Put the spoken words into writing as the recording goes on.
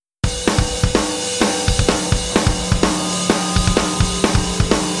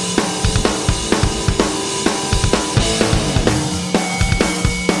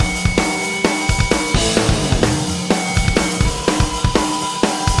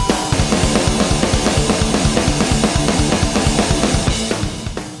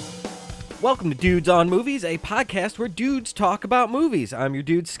Welcome to Dudes on Movies, a podcast where dudes talk about movies. I'm your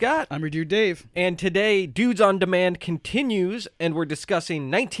dude, Scott. I'm your dude, Dave. And today, Dudes on Demand continues, and we're discussing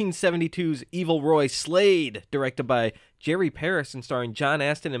 1972's Evil Roy Slade, directed by Jerry Paris and starring John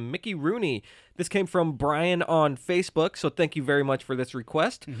Astin and Mickey Rooney. This came from Brian on Facebook, so thank you very much for this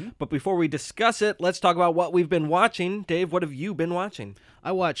request. But before we discuss it, let's talk about what we've been watching. Dave, what have you been watching?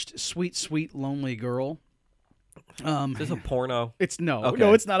 I watched Sweet, Sweet, Lonely Girl. Is this a porno? No,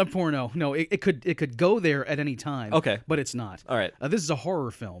 Okay. it's not a porno. No, it could go there at any time. Okay. But it's not. All right. This is a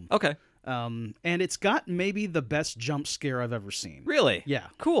horror film. Okay. And it's got maybe the best jump scare I've ever seen. Really? Yeah.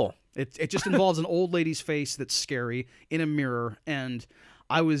 Cool. It just involves an old lady's face that's scary in a mirror, and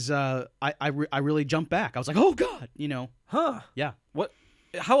I was I really jumped back. I was like, oh God, Huh. Yeah. What?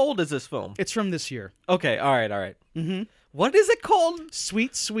 How old is this film? It's from this year. Okay, all right. Mm-hmm. What is it called?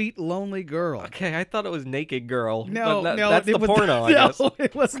 Sweet, Sweet, Lonely Girl. Okay, I thought it was Naked Girl. No, But no, that's it the was porno, I guess. No,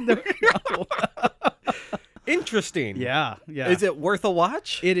 it wasn't. No. Interesting. Yeah. Is it worth a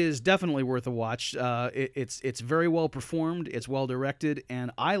watch? It is definitely worth a watch. It's very well performed. It's well directed,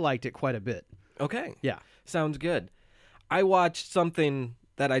 and I liked it quite a bit. Okay. Yeah. Sounds good. I watched something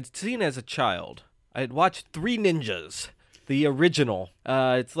that I'd seen as a child. I had watched Three Ninjas, the original.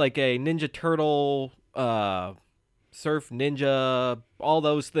 It's like a Ninja Turtle, surf ninja, all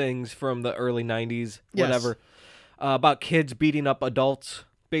those things from the early 90s, Yes. whatever. About kids beating up adults,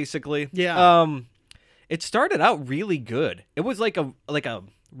 basically. Yeah. It started out really good. It was like a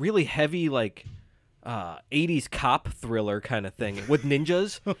really heavy 80s cop thriller kind of thing with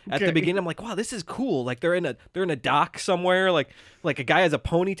ninjas. At the Okay. beginning, I'm like, wow, this is cool. Like they're in a dock somewhere. Like a guy has a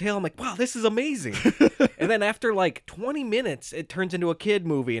ponytail. I'm like, wow, this is amazing. And then after like 20 minutes, it turns into a kid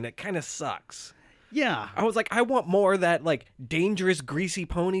movie, and it kind of sucks. Yeah. I was like, I want more of that like dangerous, greasy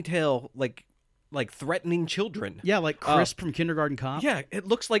ponytail, like threatening children. Yeah, like Crisp from Kindergarten Cop. Yeah, it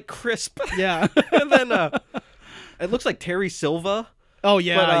looks like Crisp. Yeah. And then it looks like Terry Silva. Oh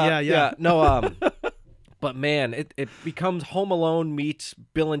yeah, But, yeah. No, but man, it becomes Home Alone meets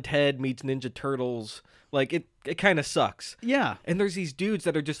Bill and Ted meets Ninja Turtles. Like it kind of sucks. Yeah. And there's these dudes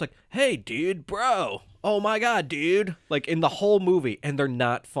that are just like, "Hey, dude, bro. Oh my god, dude." Like in the whole movie, and they're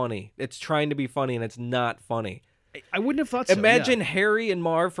not funny. It's trying to be funny and it's not funny. I wouldn't have thought so. Imagine yeah. Harry and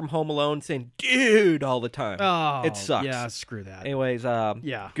Marv from Home Alone saying "dude" all the time. Oh, it sucks. Yeah, screw that. Anyways,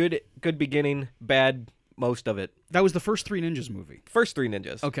 Yeah. Good beginning, bad most of it. That was the first Three Ninjas movie. First Three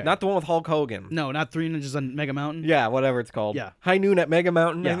Ninjas. Okay. Not the one with Hulk Hogan. No, not Three Ninjas on Mega Mountain. Yeah, whatever it's called. Yeah. High Noon at Mega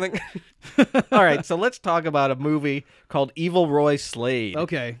Mountain, Yeah. I think. All right, so let's talk about a movie called Evil Roy Slade.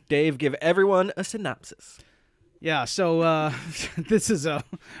 Okay. Dave, give everyone a synopsis. Yeah, so this is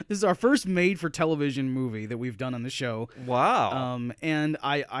our first made-for-television movie that we've done on the show. Wow. And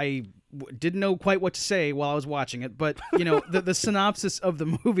I didn't know quite what to say while I was watching it, but the synopsis of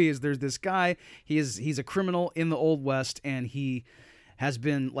the movie is there's this guy. He's a criminal in the Old West, and he has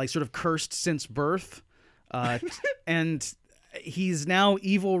been like sort of cursed since birth, and he's now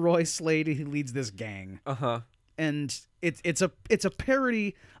Evil Roy Slade. He leads this gang, and it's a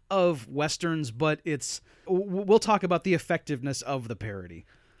parody of westerns, but we'll talk about the effectiveness of the parody.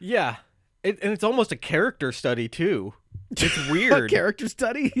 Yeah. And it's almost a character study, too. It's A weird. character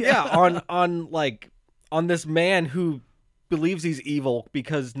study, Yeah, on this man who believes he's evil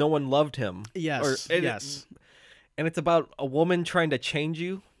because no one loved him. Yes, yes. And it's about a woman trying to change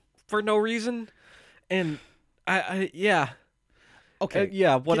you for no reason. And yeah. Okay.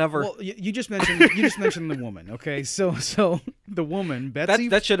 Yeah, whatever. Well, you just mentioned the woman. Okay, so the woman Betsy.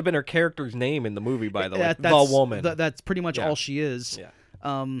 That should have been her character's name in the movie, by the way. That's, the woman. That's pretty much Yeah. all she is. Yeah.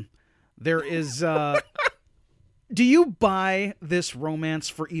 There is. Do you buy this romance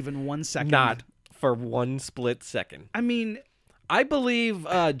for even 1 second? Not for one split second. I mean, I believe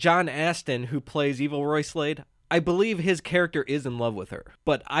John Astin, who plays Evil Roy Slade, I believe his character is in love with her.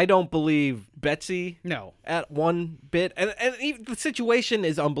 But I don't believe Betsy no. at one bit. And even the situation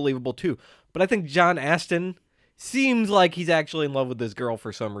is unbelievable, too. But I think John Astin seems like he's actually in love with this girl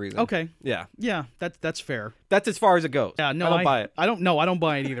for some reason. Okay. Yeah. Yeah, that's fair. That's as far as it goes. Yeah, no, I don't buy it. I don't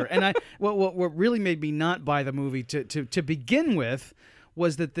buy it either. And what really made me not buy the movie to begin with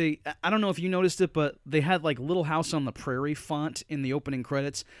was that I don't know if you noticed it, but they had like Little House on the Prairie font in the opening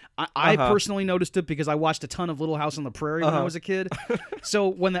credits. I personally noticed it because I watched a ton of Little House on the Prairie when I was a kid. So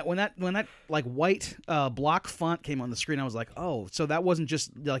when that like white block font came on the screen, I was like, oh, so that wasn't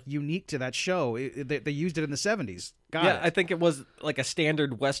just like unique to that show. They used it in the 70s. Got Yeah, it. I think it was like a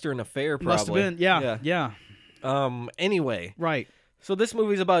standard Western affair, probably. Must have been. Yeah. Anyway, Right. so this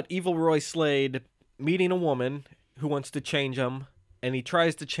movie's about Evil Roy Slade meeting a woman who wants to change him, and he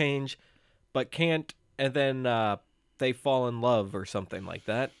tries to change, but can't, and then they fall in love or something like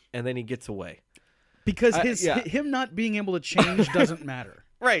that, and then he gets away. Because yeah. him not being able to change doesn't matter.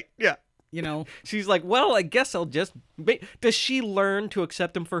 Right, yeah. You know? She's like, well, I guess I'll just... Does she learn to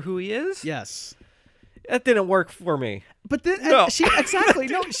accept him for who he is? Yes. That didn't work for me. But then No. she learns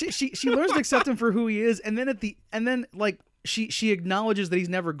to accept him for who he is, and then she acknowledges that he's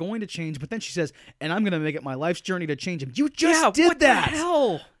never going to change, but then she says, and I'm going to make it my life's journey to change him. You just did what that. The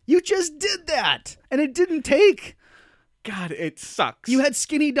hell? You just did that. And it didn't take. God, it sucks. You had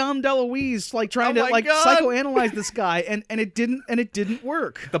skinny Dom DeLuise trying to psychoanalyze this guy, and it didn't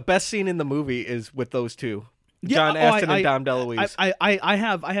work. The best scene in the movie is with those two. John Astin and Dom DeLuise. I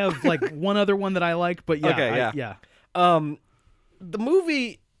have like one other one that I like, but yeah. Okay, yeah. The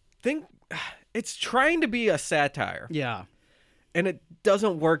movie it's trying to be a satire. Yeah. And it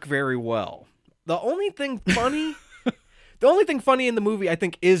doesn't work very well. The only thing funny in the movie, I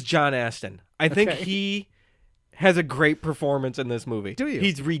think, is John Astin. I think he has a great performance in this movie. Do you?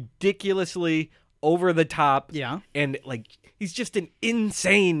 He's ridiculously over the top. Yeah. And he's just an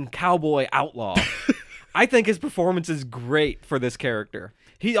insane cowboy outlaw. I think his performance is great for this character.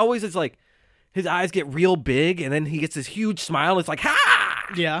 He always is like, his eyes get real big, and then he gets this huge smile. It's like, ha!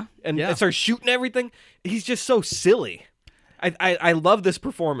 Yeah. And starts shooting everything. He's just so silly. I love this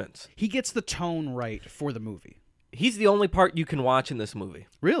performance. He gets the tone right for the movie. He's the only part you can watch in this movie.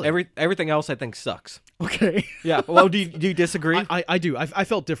 Really? Everything else I think sucks. Okay. Yeah. Well, do you disagree? I do. I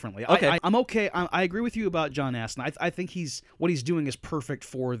felt differently. Okay. I'm okay. I agree with you about John Astin. I think what he's doing is perfect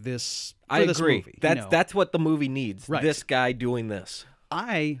for this. I this agree. Movie, That's what the movie needs. Right. This guy doing this.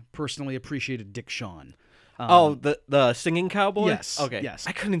 I personally appreciated Dick Shawn. The singing cowboy? Yes. Okay. Yes.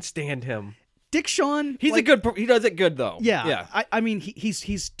 I couldn't stand him. Dick Shawn. He does it good though. Yeah. Yeah. I mean,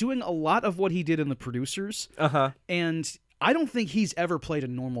 he's doing a lot of what he did in The Producers. Uh-huh. And I don't think he's ever played a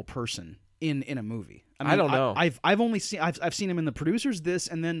normal person in a movie. I mean, I don't know. I've only seen I've seen him in The Producers. This,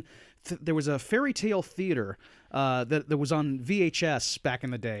 and then there was a Fairy Tale Theater that was on VHS back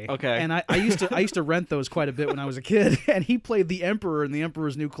in the day. Okay. And I used to rent those quite a bit when I was a kid. And he played the Emperor in The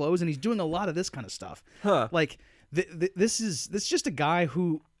Emperor's New Clothes, and he's doing a lot of this kind of stuff. Huh. Like this is just a guy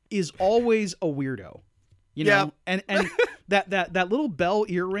who is always a weirdo. You know? Yeah. And that little bell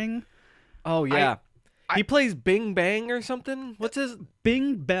earring. Oh yeah. He plays Bing Bang or something. What's his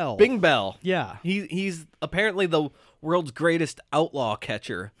Bing Bell? Bing Bell. Yeah. He's apparently the world's greatest outlaw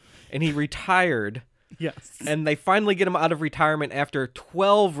catcher, and he retired. Yes. And they finally get him out of retirement after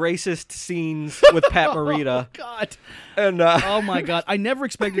 12 racist scenes with Pat Morita. Oh God. And oh my God. I never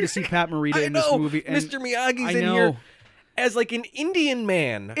expected to see Pat Morita in this movie. And Mr. Miyagi's I in know. here as like an Indian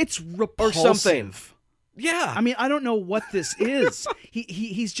man. It's repulsive. Or something. Yeah. I mean, I don't know what this is.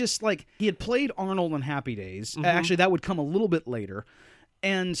 He's just like, he had played Arnold in Happy Days. Mm-hmm. Actually, that would come a little bit later.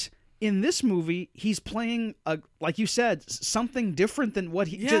 And in this movie, he's playing, like you said, something different than what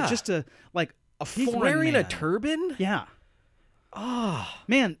he... Yeah. Just a He's foreign wearing man. a turban? Yeah. Oh.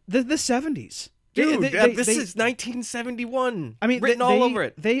 Man, the 70s. Dude, They- this is 1971. I mean, written all over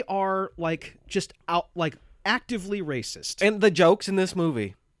it. They are like just out, like actively racist. And the jokes in this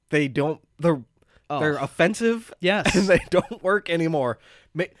movie, they're offensive. Yes. And they don't work anymore.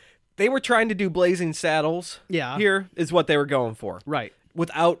 They were trying to do Blazing Saddles. Yeah. Here is what they were going for. Right.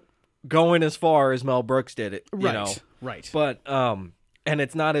 Without going as far as Mel Brooks did it. You know. Right. But and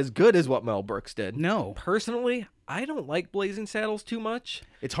it's not as good as what Mel Brooks did. No. Personally, I don't like Blazing Saddles too much.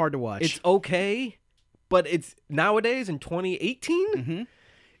 It's hard to watch. It's okay, but it's nowadays in 2018,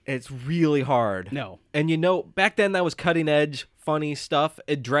 it's really hard. No. And back then that was cutting edge, funny stuff,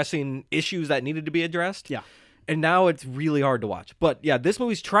 addressing issues that needed to be addressed. Yeah. And now it's really hard to watch. But yeah, this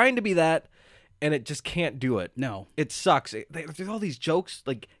movie's trying to be that, and it just can't do it. No. It sucks. There's all these jokes,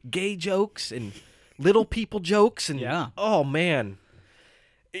 like gay jokes and little people jokes, and Yeah. Oh man.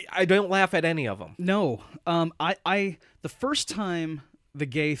 I don't laugh at any of them. No. I the first time the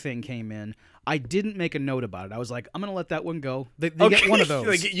gay thing came in, I didn't make a note about it. I was like, I'm going to let that one go. They get one of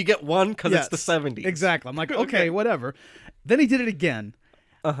those. You get one because Yes, it's the 70s. Exactly. I'm like, okay, whatever. Then he did it again.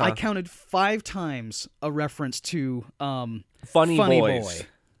 Uh-huh. I counted 5 times a reference to Funny Boy. Boys.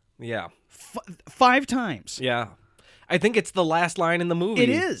 Yeah. 5 times. Yeah. I think it's the last line in the movie. It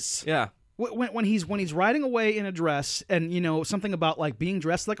is. Yeah. When he's riding away in a dress, and something about like being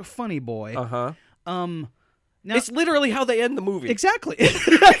dressed like a funny boy. Uh-huh. Now, It's literally how they end the movie. exactly.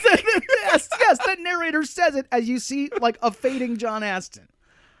 yes. The narrator says it as you see like a fading John Astin.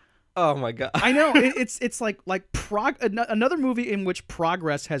 Oh my god. I know it's like another movie in which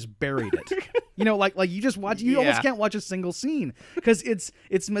progress has buried it. Like you just watch, you almost can't watch a single scene because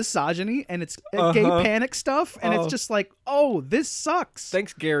it's misogyny and it's gay panic stuff, and it's just like, oh, this sucks.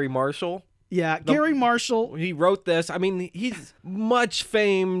 Thanks, Gary Marshall. Yeah, Gary Marshall. He wrote this. I mean, he's much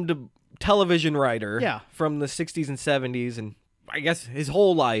famed television writer Yeah. from the 60s and 70s, and I guess his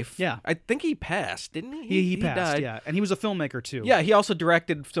whole life. Yeah. I think he passed, didn't he? He passed, died. yeah. And he was a filmmaker, too. Yeah, he also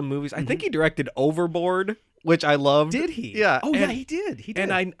directed some movies. I think he directed Overboard, which I loved. Did he? Yeah. Oh, yeah, and- he did. He did.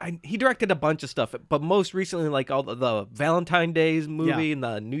 And he directed a bunch of stuff, but most recently, like all the Valentine Days movie Yeah. and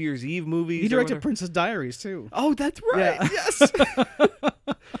the New Year's Eve movies. he or directed whatever. Princess Diaries, too. Oh, that's right. Yeah. Yes.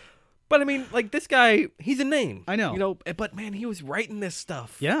 But I mean, like this guy, he's a name. I know. You know, but man, he was writing this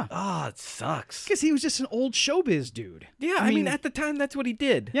stuff. Yeah. Ah, it sucks. Because he was just an old showbiz dude. Yeah, I mean, at the time, that's what he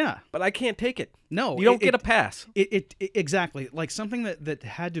did. Yeah. But I can't take it. No, You don't get a pass. It exactly, like something that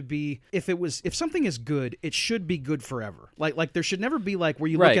had to be, if something is good, it should be good forever. Like there should never be like where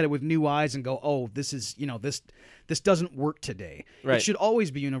you look Right. at it with new eyes and go, oh, this is, this doesn't work today. Right. It should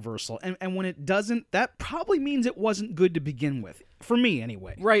always be universal. And when it doesn't, that probably means it wasn't good to begin with. For me,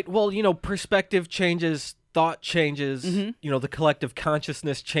 anyway. Right. Well, perspective changes, thought changes, the collective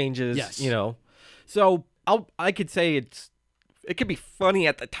consciousness changes, Yes. So I could say it could be funny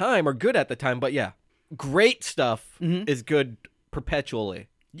at the time or good at the time, but yeah, great stuff is good perpetually.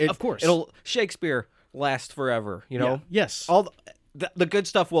 Of course. Shakespeare lasts forever, Yeah. Yes. All the good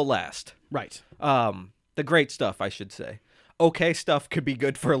stuff will last. Right. The great stuff, I should say. Okay stuff could be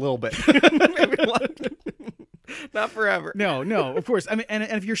good for a little bit. Maybe not forever. No, of course. I mean, and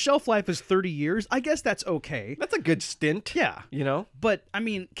if your shelf life is 30 years, I guess that's okay. That's a good stint. Yeah. But I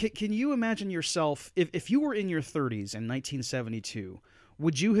mean, can you imagine yourself, if you were in your 30s in 1972,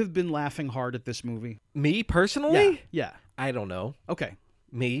 would you have been laughing hard at this movie? me personally? Yeah. I don't know. Okay.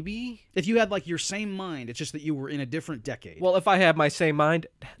 Maybe. If you had like your same mind, it's just that you were in a different decade. Well, if I had my same mind,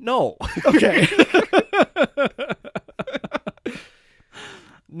 no. okay.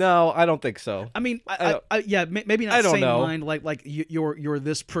 No, I don't think so. I mean, I maybe not I don't same know. mind. Like you're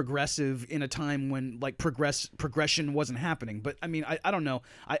this progressive in a time when like progression wasn't happening. But I mean, I don't know.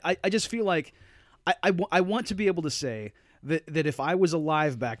 I just feel like I want to be able to say that if I was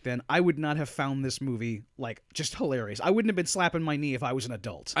alive back then, I would not have found this movie like just hilarious. I wouldn't have been slapping my knee if I was an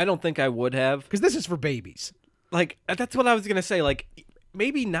adult. I don't think I would have. Because this is for babies. Like, that's what I was going to say. Like,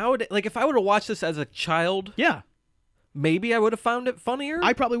 maybe nowadays, like, if I would have watched this as a child, Yeah. maybe I would have found it funnier.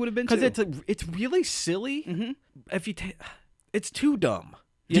 I probably would have been too. Because it's really silly. Mm-hmm. If you it's too dumb.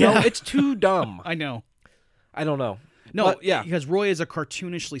 Yeah. It's too dumb. I know. I don't know. No, But, yeah. because Roy is a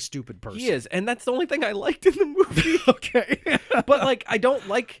cartoonishly stupid person. He is, and that's the only thing I liked in the movie. Okay. But like, I don't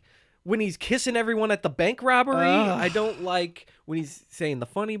like when he's kissing everyone at the bank robbery. Ugh. I don't like when he's saying the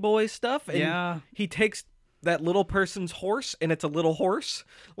funny boy stuff. And Yeah. he takes that little person's horse, and it's a little horse.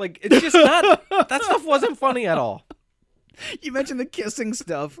 Like, it's just not. That stuff wasn't funny at all. You mentioned the kissing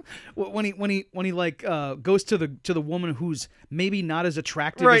stuff when he like goes to the woman who's maybe not as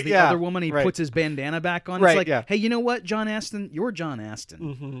attractive Right, as the yeah, other woman. He right. puts his bandana back on. Right, It's like, yeah. hey, you know what, John Aston, you're John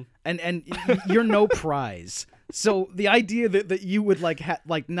Aston, Mm-hmm. and you're no prize. So the idea that you would like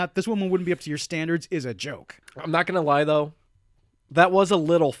not this woman wouldn't be up to your standards is a joke. I'm not gonna lie though, that was a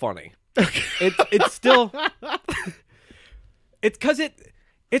little funny. It's still. It's because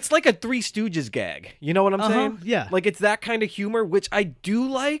it's like a Three Stooges gag. You know what I'm saying? yeah. Like, it's that kind of humor, which I do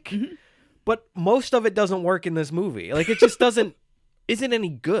like, but most of it doesn't work in this movie. Like, it just isn't any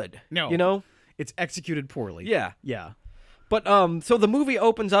good. No. You know? It's executed poorly. Yeah. Yeah. But so the movie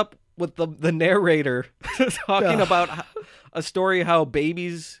opens up with the narrator talking about a story how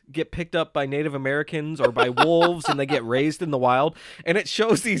babies get picked up by Native Americans or by wolves and they get raised in the wild, and it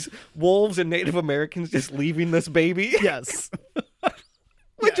shows these wolves and Native Americans just leaving this baby. Yes.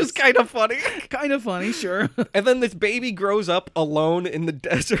 Which is kind of funny. Kind of funny, sure. And then this baby grows up alone in the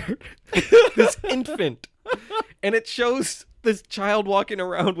desert, this infant. And it shows this child walking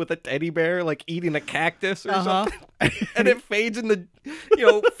around with a teddy bear, like eating a cactus or something. And it fades into,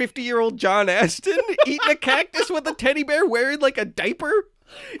 50-year-old John Aston eating a cactus with a teddy bear wearing like a diaper.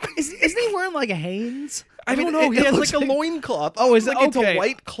 Isn't he wearing like a Hanes? I don't know. He has like a loincloth. Oh, is it? like it's Okay. a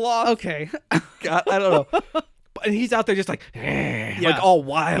white cloth. Okay. God, I don't know. And he's out there just like, like all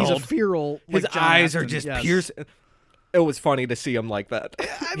wild. He's a feral. His like John eyes are Aston, just yes. piercing. It was funny to see him like that.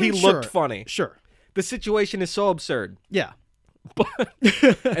 I mean, He sure. looked funny. Sure. The situation is so absurd. Yeah.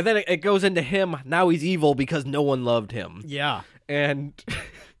 And then it goes into him. Now he's evil because no one loved him. Yeah. And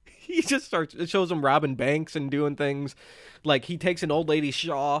he just starts, it shows him robbing banks and doing things. Like, he takes an old lady's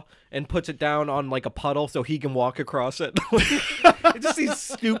shawl and puts it down on like a puddle so he can walk across it. Just these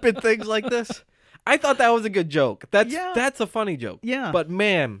stupid things like this. I thought that was a good joke. That's a funny joke. Yeah. But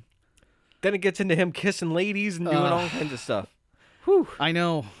man, then it gets into him kissing ladies and doing all kinds of stuff. Whew. I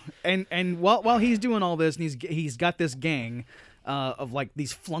know. And while he's doing all this, and he's got this gang, of like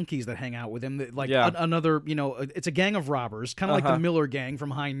these flunkies that hang out with him. Like Yeah. another, it's a gang of robbers, kind of like the Miller Gang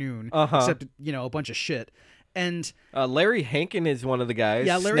from High Noon, except a bunch of shit. And Larry Hankin is one of the guys.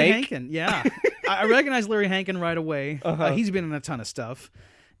 yeah, Larry Snake. Hankin. Yeah, I recognize Larry Hankin right away. He's been in a ton of stuff,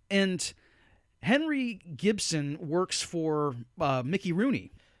 and Henry Gibson works for Mickey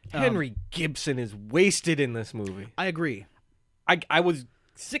Rooney. Henry Gibson is wasted in this movie. I agree. I was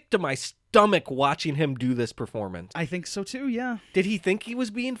sick to my stomach watching him do this performance. I think so too. Yeah. Did he think he was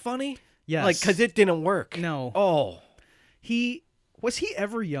being funny? Yes. Like, because it didn't work. No. Oh. Was he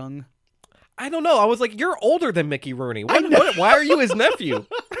ever young? I don't know. I was like, you're older than Mickey Rooney. Why are you his nephew?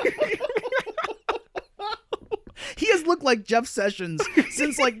 He has looked like Jeff Sessions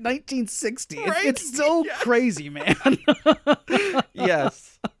since like 1960. Right? It's so crazy, man.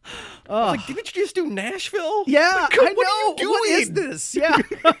 Yes. I was like, didn't you just do Nashville? Yeah, Like, I what know. are you doing? What is this? Yeah.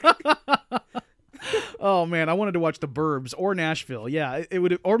 Oh man, I wanted to watch The Burbs or Nashville. Yeah, it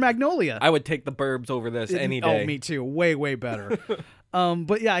would, or Magnolia. I would take the Burbs over this any day. Oh, me too. Way, way better.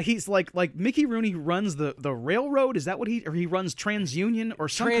 But yeah, he's like Mickey Rooney runs the railroad. Is that what he runs TransUnion or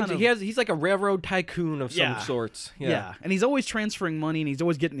some kind of? He's like a railroad tycoon of some Yeah. sorts. Yeah, and he's always transferring money, and he's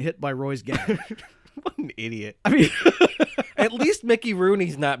always getting hit by Roy's gang. What an idiot. I mean, At least Mickey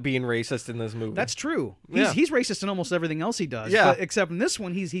Rooney's not being racist in this movie. that's true. Yeah. He's racist in almost everything else he does. Yeah. but except in this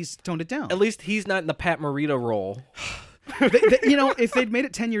one, he's toned it down. At least he's not in the Pat Morita role. If they'd made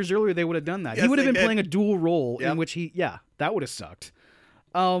it 10 years earlier, they would have done that. He Yes, would have they been did. playing a dual role Yep. in which that would have sucked.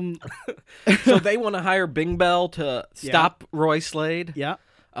 So they want to hire Bing Bell to stop Roy Slade. Yeah.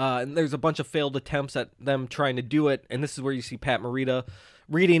 And there's a bunch of failed attempts at them trying to do it. And this is where you see Pat Morita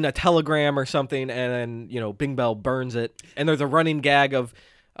reading a telegram or something, and then, Bing Bell burns it. And there's a running gag of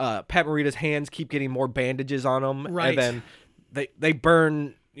Pat Morita's hands keep getting more bandages on him. Right. And then they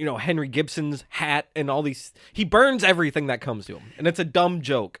burn, Henry Gibson's hat and all these. He burns everything that comes to him. And it's a dumb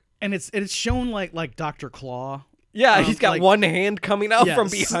joke. And it's shown like Dr. Claw. Yeah, he's got like- one hand coming out from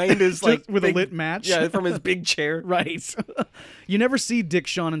Yes. behind his Just with a big- lit match. Yeah, from his big chair. Right. You never see Dick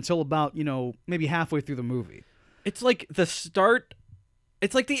Shawn until about, maybe halfway through the movie. It's like the start.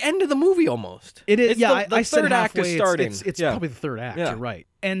 It's like the end of the movie almost. It is. It's Yeah, the I said third act halfway. is starting. It's Yeah. probably the third act. Yeah. You're right.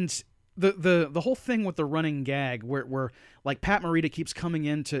 And the whole thing with the running gag where like Pat Morita keeps coming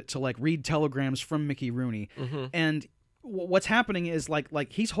in to like read telegrams from Mickey Rooney, and what's happening is like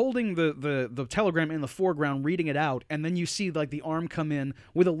he's holding the telegram in the foreground, reading it out, and then you see like the arm come in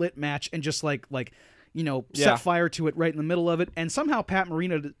with a lit match and just like Yeah. set fire to it right in the middle of it, and somehow Pat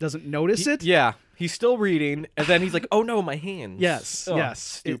Morita doesn't notice it. Yeah, he's still reading, and then he's like, "Oh no, my hands." Yes, Oh, yes.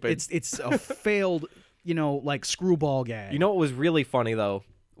 stupid. It's a failed, like screwball gag. You know what was really funny though?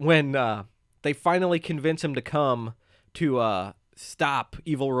 When they finally convince him to come to stop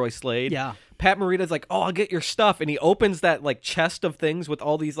Evil Roy Slade. Yeah. Pat Morita's like, "Oh, I'll get your stuff," and he opens that like chest of things with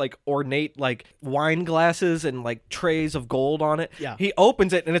all these like ornate like wine glasses and like trays of gold on it. Yeah. He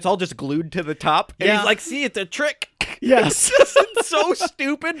opens it and it's all just glued to the top. And Yeah. he's like, "See, it's a trick." Yes. It's so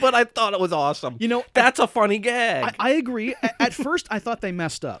stupid, but I thought it was awesome. That's a funny gag. I agree. At first, I thought they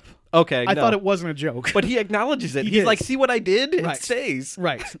messed up. Okay, I no. thought it wasn't a joke. But he acknowledges it. He He's did. like, "See what I did? Right. It stays."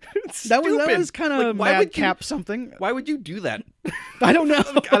 right. It's That stupid. was kind of Like, why would you- madcap something. Why would you do that? I don't know.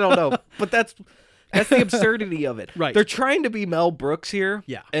 I don't know. But that's the absurdity of it. Right. They're trying to be Mel Brooks here.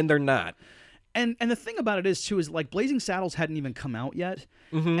 Yeah. And they're not. And the thing about it is too is like Blazing Saddles hadn't even come out yet,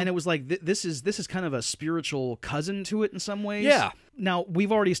 and it was like this is kind of a spiritual cousin to it in some ways. Yeah. Now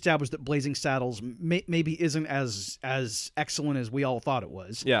we've already established that Blazing Saddles maybe isn't as excellent as we all thought it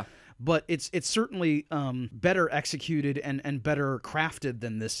was. Yeah. But it's certainly better executed and better crafted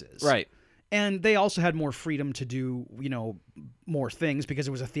than this is. Right. And they also had more freedom to do, more things because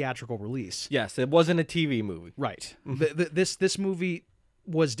it was a theatrical release. Yes, it wasn't a TV movie. Right. This movie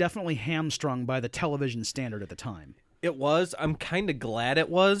was definitely hamstrung by the television standard at the time. It was. I'm kind of glad it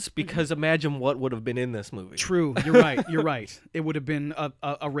was, because imagine what would have been in this movie. True. You're right. You're right. It would have been a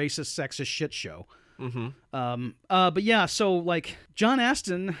racist, sexist shit show. But yeah, so like John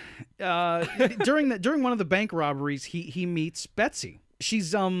Astin, during one of the bank robberies, he meets Betsy.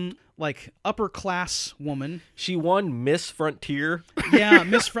 She's like upper class woman. She won Miss Frontier. Yeah,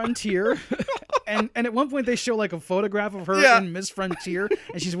 Miss Frontier. And at one point they show like a photograph of her Yeah. in Miss Frontier,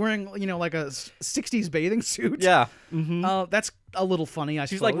 and she's wearing like a 60s bathing suit. Yeah. That's a little funny. I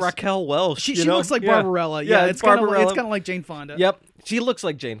She's suppose. like Raquel Welch. She you know? looks like Yeah. Barbarella. Yeah, it's it's kind of Barbarella. like Jane Fonda. Yep. She looks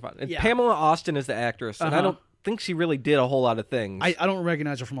like Jane Fonda. And Yeah. Pamela Austin is the actress, and I don't think she really did a whole lot of things. I don't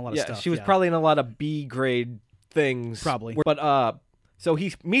recognize her from a lot of yeah, stuff. she was probably in a lot of B grade things. Probably. But so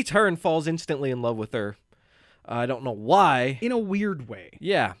he meets her and falls instantly in love with her. I don't know why. in a weird way.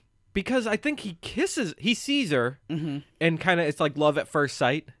 Yeah. because I think he sees her, and kind of it's like love at first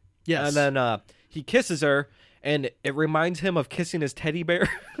sight. Yes. And then he kisses her, and it reminds him of kissing his teddy bear.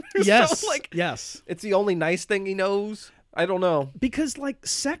 Yes. So, like, yes. it's the only nice thing he knows. I don't know. Because like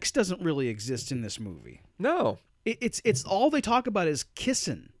sex doesn't really exist in this movie. No. It's all they talk about is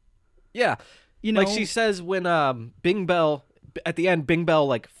kissing. Yeah. You know, Like she says when Bing Bell at the end, Bing Bell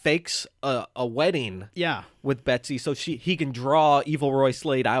like fakes a wedding yeah. with Betsy so he can draw Evil Roy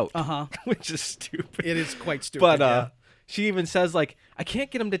Slade out. Which is stupid. It is quite stupid. But yeah. she even says like, I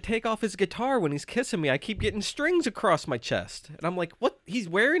can't get him to take off his guitar when he's kissing me. I keep getting strings across my chest. And I'm like, what? He's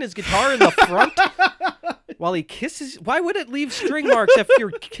wearing his guitar in the front while he kisses? Why would it leave string marks if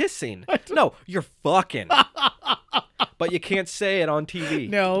you're kissing? No, you're fucking. But you can't say it on TV.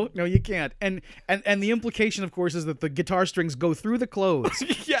 No, you can't. And the implication, of course, is that the guitar strings go through the clothes.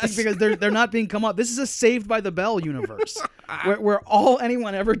 Yes. Because they're not being come up. This is a Saved by the Bell universe where all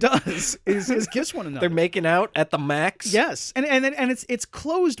anyone ever does is kiss one another. They're making out at the max. Yes. And it's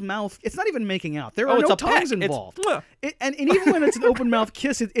closed mouth. It's not even making out. There are it's no a tongues peck. involved. It's, And even when it's an open mouth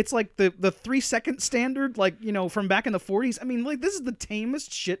kiss, it's like the 3-second standard, like, you know, from back in the 40s. I mean, like, this is the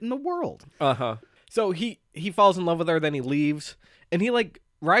tamest shit in the world. Uh-huh. So he falls in love with her, then he leaves, and he like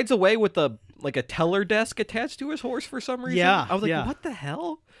rides away with a teller desk attached to his horse for some reason. Yeah, I was like, yeah. what the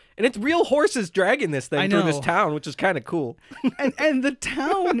hell? And it's real horses dragging this thing through this town, which is kind of cool. and the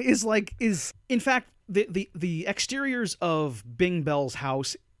town is in fact the exteriors of Bing Bell's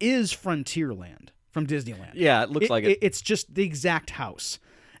house is Frontierland from Disneyland. Yeah, it looks like it. It's just the exact house,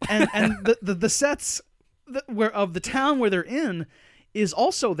 and the sets of the town where they're in is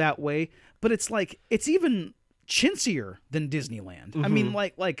also that way. But it's like it's even chintzier than Disneyland. I mean,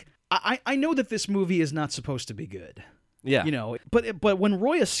 like I know that this movie is not supposed to be good. Yeah, You know, but when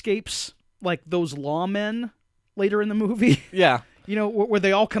Roy escapes like those lawmen later in the movie, yeah. you know, where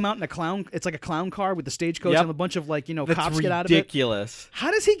they all come out in it's like a clown car with the stagecoach Yep. and a bunch of like, you know, That's cops get out of it. ridiculous.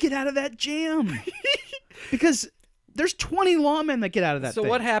 How does he get out of that jam? Because there's 20 lawmen that get out of that So thing.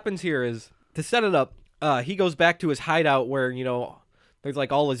 what happens here is, to set it up, he goes back to his hideout where, you know, there's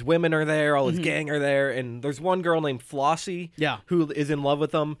like all his women are there, all his gang are there, and there's one girl named Flossie who is in love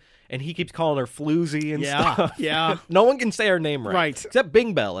with him, and he keeps calling her Floozy and stuff. Yeah. No one can say her name right. Right. Except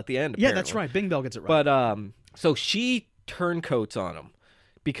Bing Bell at the end, Yeah, apparently. that's right. Bing Bell gets it right. But so she turncoats on him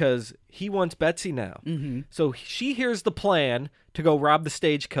because he wants Betsy now. So she hears the plan to go rob the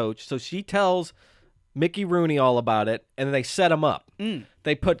stagecoach, so she tells Mickey Rooney all about it, and then they set him up.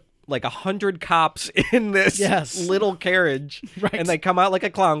 They put like 100 cops in this little carriage, Right. and they come out like a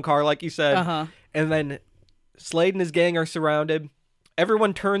clown car, like you said. Uh-huh. And then Slade and his gang are surrounded.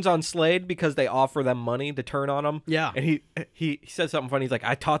 Everyone turns on Slade because they offer them money to turn on him. Yeah. And he says something funny. He's like,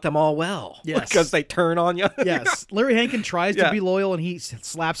 I taught them all well. Yes. Because they turn on you. Yes, Larry Hankin tries to Yeah. be loyal, and he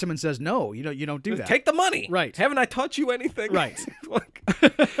slaps him and says, "No, you don't do that." Take the money. Right. Haven't I taught you anything? Right.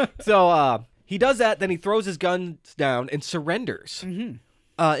 So he does that. Then he throws his guns down and surrenders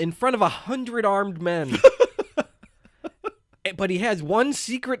in front of 100 armed men. But he has one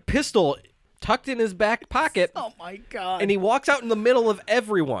secret pistol tucked in his back pocket. Oh my god! And he walks out in the middle of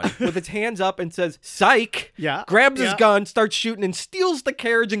everyone with his hands up and says, "Psych!" Yeah. Grabs his Yeah. gun, starts shooting, and steals the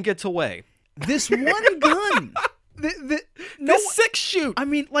carriage and gets away. This one gun. No, This 6-shoot. I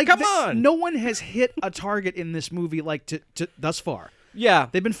mean, like, Come on. No one has hit a target in this movie like to thus far. Yeah.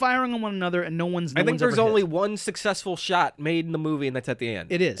 They've been firing on one another, and no one's. I think there's ever only hit. one successful shot made in the movie, and that's at the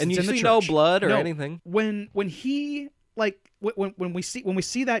end. It is, and it's you in the see no church. blood or No. anything. When he like when we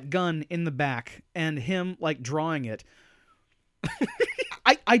see that gun in the back and him like drawing it.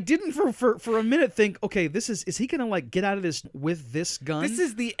 I didn't for a minute think, okay, is he gonna like get out of this with this gun? This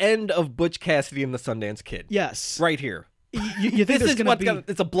is the end of Butch Cassidy and the Sundance Kid. yes, Right here. You think This there's is gonna what's be gonna.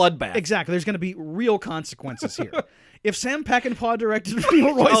 It's a bloodbath. exactly? There's gonna be real consequences here. If Sam Peckinpah directed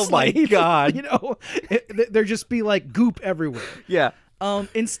Evil Roy Oh my Slade, God. you know, there'd just be like goop everywhere. Yeah.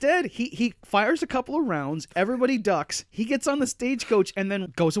 Instead, he fires a couple of rounds. Everybody ducks. He gets on the stagecoach and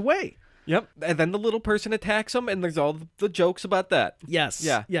then goes away. Yep. And then the little person attacks him, and there's all the jokes about that. Yes.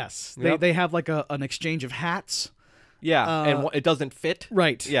 Yeah. Yes. Yep. They have like an exchange of hats. Yeah. And it doesn't fit.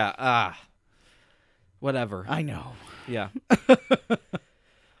 Right. Yeah. Whatever. I know. Yeah.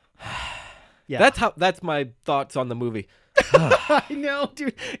 Yeah. That's my thoughts on the movie. I know,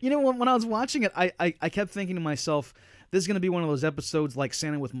 dude. You know, when I was watching it, I kept thinking to myself, this is going to be one of those episodes like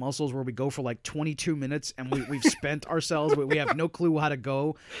Santa with Muscles where we go for like 22 minutes and we've spent ourselves. We have no clue how to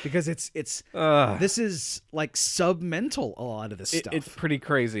go because it's this is like submental, a lot of this stuff. It's pretty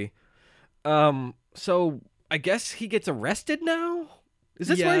crazy. So I guess he gets arrested now? Is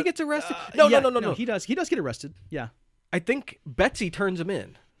this where he gets arrested? No. He does get arrested. Yeah. I think Betsy turns him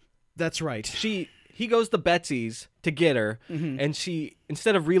in. That's right. He goes to Betsy's to get her, and she,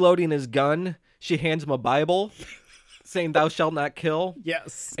 instead of reloading his gun, she hands him a Bible saying, "Thou shalt not kill."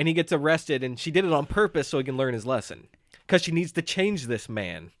 Yes. And he gets arrested, and she did it on purpose so he can learn his lesson. Because she needs to change this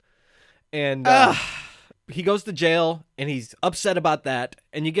man. And he goes to jail, and he's upset about that.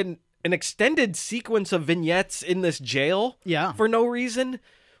 And you get an extended sequence of vignettes in this jail for no reason,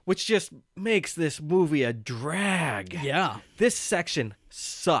 which just makes this movie a drag. Yeah. This section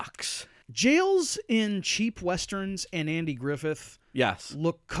sucks. Jails in cheap westerns and Andy Griffith Yes.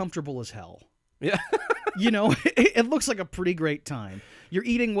 look comfortable as hell. Yeah. It looks like a pretty great time. You're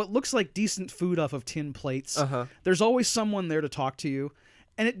eating what looks like decent food off of tin plates. There's always someone there to talk to you,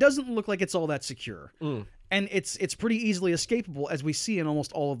 and it doesn't look like it's all that secure. And it's pretty easily escapable, as we see in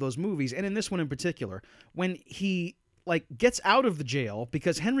almost all of those movies, and in this one in particular. When he gets out of the jail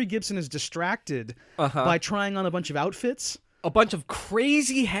because Henry Gibson is distracted by trying on a bunch of outfits. A bunch of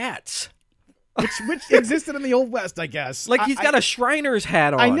crazy hats. Which existed in the Old West, I guess. Like he's got a Shriner's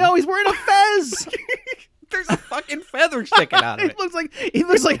hat on. I know, he's wearing a fez. There's a fucking feather sticking out of it. He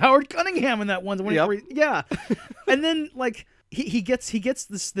looks like Howard Cunningham in that one. Yep. Yeah. And then he gets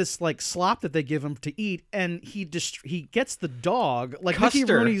this slop that they give him to eat, and he gets the dog, like Mickey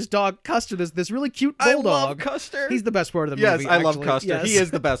Custer. Rooney's dog Custer, this really cute bulldog. I love Custer. He's the best part of the yes, movie. I love actually. Custer. Yes. He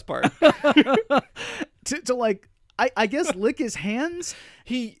is the best part. I guess lick his hands.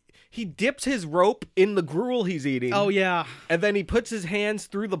 He dips his rope in the gruel he's eating. Oh yeah. And then he puts his hands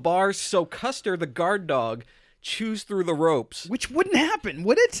through the bars so Custer, the guard dog, chews through the ropes. Which wouldn't happen,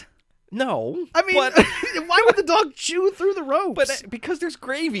 would it? No. I mean, but, why would the dog chew through the ropes? But because there's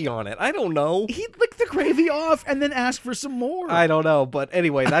gravy on it. I don't know. He'd lick the gravy off and then ask for some more. I don't know. But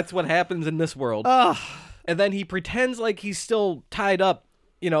anyway, that's what happens in this world. And then he pretends like he's still tied up,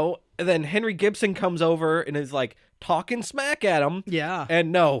 and then Henry Gibson comes over and is like talking smack at him. Yeah.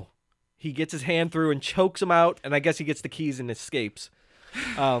 And no, he gets his hand through and chokes him out, and I guess he gets the keys and escapes.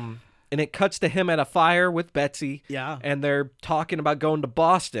 And it cuts to him at a fire with Betsy. Yeah. And they're talking about going to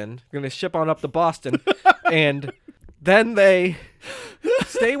Boston. They're going to ship on up to Boston. And then they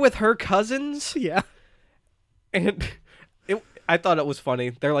stay with her cousins. Yeah. And I thought it was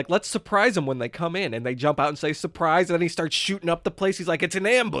funny. They're like, let's surprise them when they come in. And they jump out and say, surprise. And then he starts shooting up the place. He's like, it's an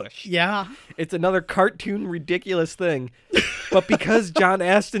ambush. Yeah. It's another cartoon ridiculous thing. But because John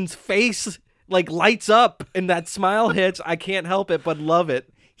Astin's face lights up and that smile hits, I can't help it but love it.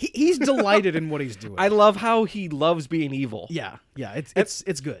 He's delighted in what he's doing. I love how he loves being evil. Yeah.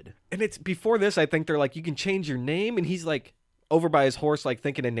 It's good. And it's before this, I think they're like, you can change your name. And he's like over by his horse,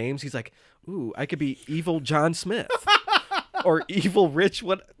 thinking of names. He's like, ooh, I could be Evil John Smith. Or Evil Rich.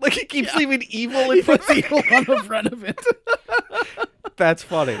 What? He keeps leaving evil and puts evil on the front of it. That's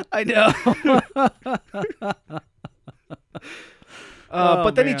funny. I know.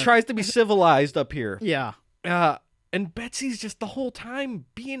 But then he tries to be civilized up here. Yeah. And Betsy's just the whole time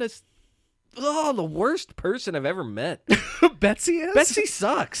being the worst person I've ever met. Betsy is? Betsy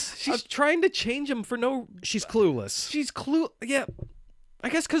sucks. She's trying to change him for no... She's clueless. Yeah. I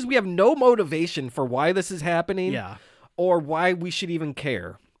guess because we have no motivation for why this is happening. Yeah. Or why we should even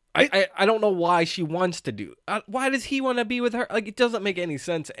care. I don't know why she wants to do... why does he want to be with her? It doesn't make any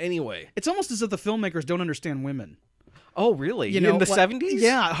sense anyway. It's almost as if the filmmakers don't understand women. Oh, really? In the 70s?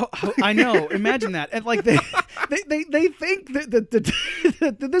 Yeah, I know. Imagine that. And they think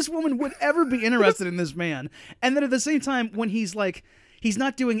that this woman would ever be interested in this man. And then at the same time, when he's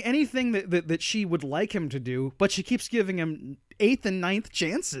not doing anything that she would like him to do, but she keeps giving him 8th and 9th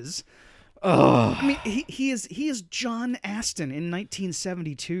chances. I mean, he is John Astin in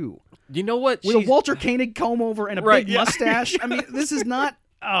 1972. You know what? With a Walter Koenig comb over and a big mustache. I mean, this is not...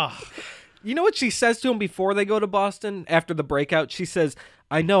 You know what she says to him before they go to Boston? After the breakout, she says,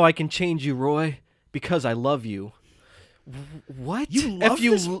 I know I can change you, Roy, because I love you. What? You love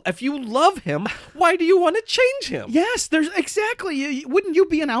if you love him, why do you want to change him? Yes, there's exactly. Wouldn't you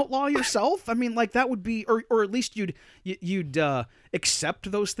be an outlaw yourself? I mean, that would be, or at least you'd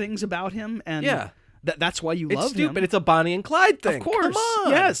accept those things about him, and that's why you love him. It's stupid. It's a Bonnie and Clyde thing. Of course. Come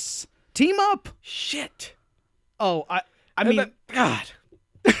on. Yes. Team up. Shit. Oh, I mean, God.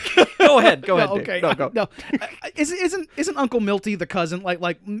 Go ahead. No, okay. No. No. Isn't Uncle Milty the cousin?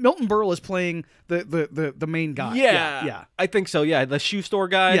 Like Milton Berle is playing the main guy. Yeah. I think so. Yeah, the shoe store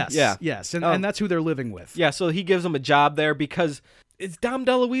guy. Yes. Yes. And that's who they're living with. Yeah. So he gives him a job there because is Dom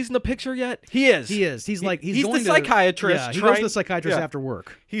DeLuise in the picture yet? He is. He's the psychiatrist. Yeah. He goes to the psychiatrist after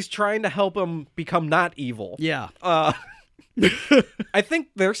work. He's trying to help him become not evil. Yeah. I think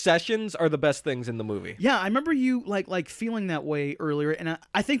their sessions are the best things in the movie. Yeah, I remember you like feeling that way earlier, and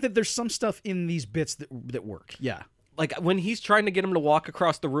I think that there's some stuff in these bits that work. Yeah. like when he's trying to get him to walk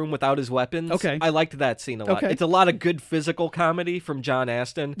across the room without his weapons. Okay. I liked that scene a lot. Okay. It's a lot of good physical comedy from John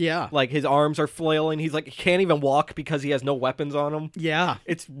Aston. Yeah. Like his arms are flailing. He's like, he can't even walk because he has no weapons on him. Yeah.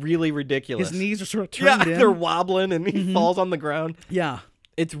 It's really ridiculous. His knees are sort of turned in. They're wobbling and he falls on the ground. Yeah.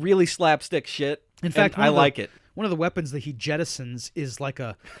 It's really slapstick shit. In fact, I like it. One of the weapons that he jettisons is like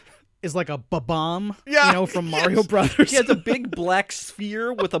a bomb, Yeah, from Mario Brothers. He has a big black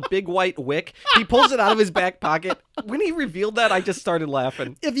sphere with a big white wick. He pulls it out of his back pocket. When he revealed that, I just started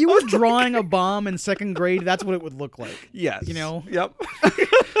laughing. If you were drawing a bomb in second grade, that's what it would look like. Yes. Yep.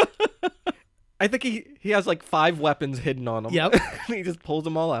 I think he has like 5 weapons hidden on him. Yep. He just pulls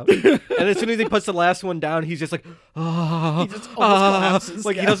them all out. And as soon as he puts the last one down, he's just like, He just almost collapses.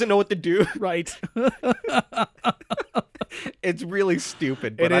 like Yeah. he doesn't know what to do. Right. It's really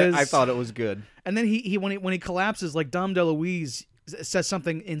stupid, but It is. I thought it was good. And then he when he collapses, like Dom DeLuise says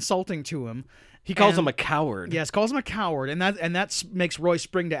something insulting to him. He calls And- him a coward. Yes, calls him a coward, and that makes Roy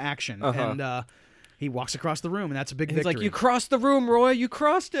spring to action, Uh-huh. and he walks across the room, and that's a big He's victory. like, you crossed the room, Roy. You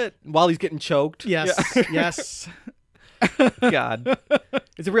crossed it. While he's getting choked. Yes, yes. Yeah. God.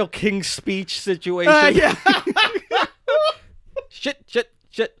 It's a real King's Speech situation. Yeah. Shit.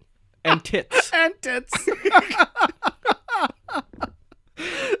 And tits. And tits.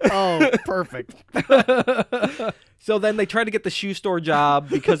 Oh, perfect. So then they try to get the shoe store job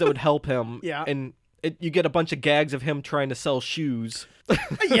because it would help him. Yeah. And you get a bunch of gags of him trying to sell shoes.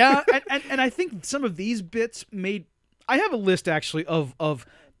 Yeah, and I think some of these bits made. I have a list actually of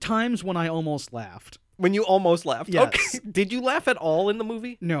times when I almost laughed. When you almost laughed. Yes. Okay. Did you laugh at all in the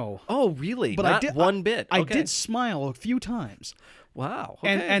movie? No, Oh, really? but Not I did one bit. I Okay. did smile a few times, Wow.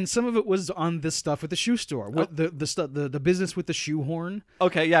 Okay. and some of it was on this stuff with the shoe store, the business with the shoehorn.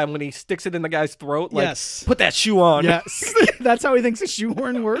 Okay, yeah, and when he sticks it in the guy's throat, like, Yes. put that shoe on. Yes, that's how he thinks a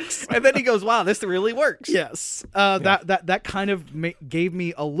shoehorn works. And then he goes, wow, this really works. Yes, that kind of gave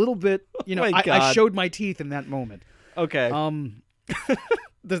me a little bit. My I God. showed my teeth in that moment. Okay.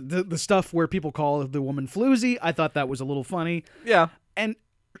 The stuff where people call the woman floozy, I thought that was a little funny. yeah. And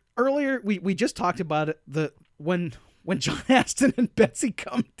earlier we just talked about it. When John Aston and Betsy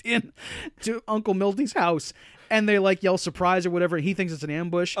come in to Uncle Milty's house and they like yell surprise or whatever, and he thinks it's an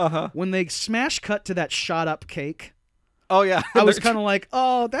ambush. Uh-huh. When they smash cut to that shot up cake, Oh, yeah. I was kind of like,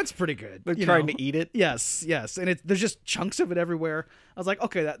 oh, that's pretty good. They're you trying know? to eat it. Yes, and there's just chunks of it everywhere. I was like,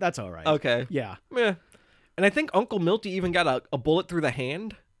 okay, that's all right. Okay. Yeah. Yeah. And I think Uncle Milty even got a bullet through the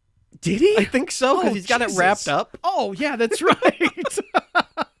hand. Did he? I think so, because Oh, he's got Jesus. it wrapped up. Oh, yeah, that's right.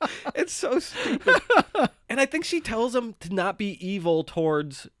 It's so stupid. And I think she tells him to not be evil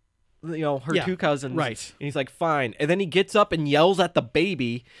towards, her Yeah, 2 cousins. right. And he's like, fine. And then he gets up and yells at the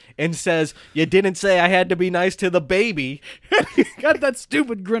baby and says, you didn't say I had to be nice to the baby. He's got that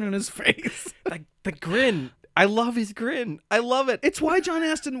stupid grin on his face. Like, the grin. I love his grin. I love it. It's why John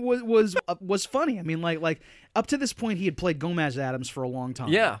Aston was funny. I mean, like up to this point, he had played Gomez Addams for a long time.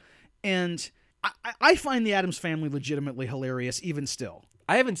 Yeah. And I find the Addams Family legitimately hilarious, even still.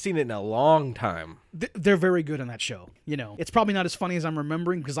 I haven't seen it in a long time. They're very good on that show. It's probably not as funny as I'm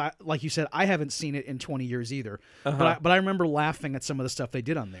remembering because like you said, I haven't seen it in 20 years either. But I remember laughing at some of the stuff they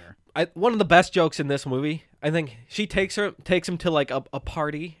did on there. One of the best jokes in this movie, I think she takes him to like a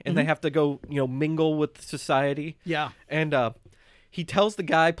party and they have to go, mingle with society. Yeah. And he tells the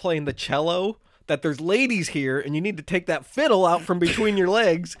guy playing the cello that there's ladies here and you need to take that fiddle out from between your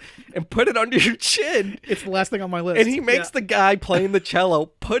legs and put it under your chin. It's the last thing on my list. And he makes the guy playing the cello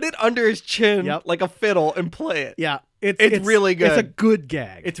put it under his chin Yep. like a fiddle and play it. Yeah. It's really good. It's a good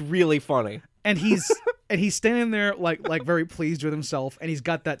gag. It's really funny. And he's standing there like very pleased with himself, and he's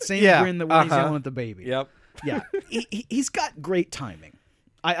got that same Yeah, grin that when he's uh-huh. yelling at the baby. Yep. Yeah, he's got great timing.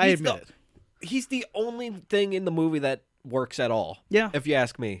 I He's admit it. He's the only thing in the movie that works at all. Yeah. If you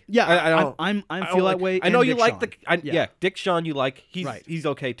ask me. Yeah, I don't. I I feel don't that way. I know and you Dick like Shawn. yeah, Dick Shawn you like. He's Right. he's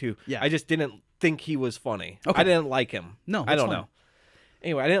okay too. Yeah. I just didn't think he was funny. Okay. I didn't like him. No, I that's don't fine. know.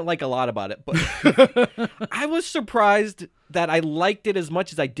 Anyway, I didn't like a lot about it, but I was surprised that I liked it as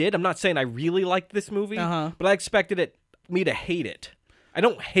much as I did. I'm not saying I really liked this movie, Uh-huh. but I expected me to hate it. I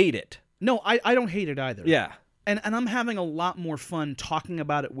don't hate it. No, I don't hate it either. Yeah. And I'm having a lot more fun talking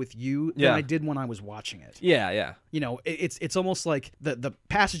about it with you than Yeah. I did when I was watching it. Yeah. It's almost like the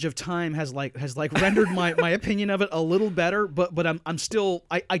passage of time has rendered my opinion of it a little better, but I'm still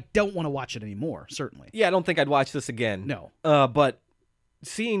I don't want to watch it anymore, certainly. Yeah, I don't think I'd watch this again. No. But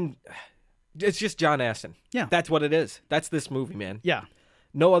seeing, it's just John Aston. Yeah. That's what it is. That's this movie, man. Yeah.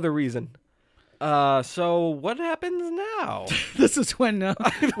 No other reason. So what happens now? This is when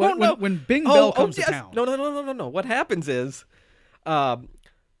don't know. when Bing Bell comes to yes. town. No. What happens is,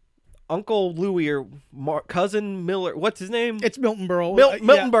 Uncle Louie or cousin Miller. What's his name? It's Milton Berle. Milton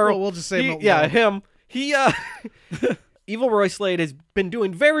Yeah, Berle. well, we'll just say Milton Yeah, Berle. him. He Evil Roy Slade has been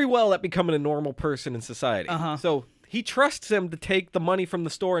doing very well at becoming a normal person in society. So he trusts him to take the money from the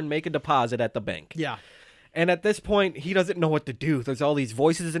store and make a deposit at the bank. Yeah. And at this point, he doesn't know what to do. There's all these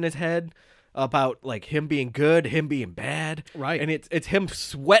voices in his head about like him being good, him being bad. Right. And it's him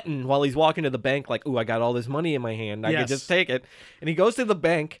sweating while he's walking to the bank like, ooh, I got all this money in my hand. I Yes. can just take it. And he goes to the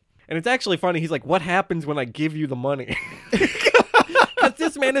bank, and it's actually funny. He's like, what happens when I give you the money? Because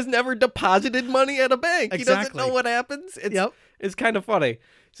this man has never deposited money at a bank. He doesn't Exactly. know what happens. Yep. It's kind of funny.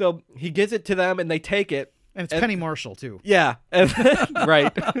 So he gives it to them, and they take it. And it's Penny Marshall, too. Yeah. And,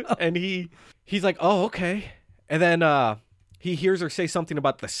 right. And he's like, oh, okay. And then he hears her say something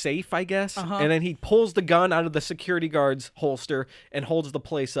about the safe, I guess. And then he pulls the gun out of the security guard's holster and holds the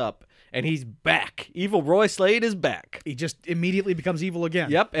place up. And he's back. Evil Roy Slade is back. He just immediately becomes evil again.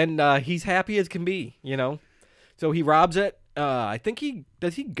 Yep. And he's happy as can be, you know. So he robs it. I think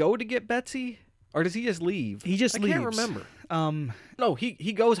does he go to get Betsy? Or does he just leave? He just leaves. I can't remember. No,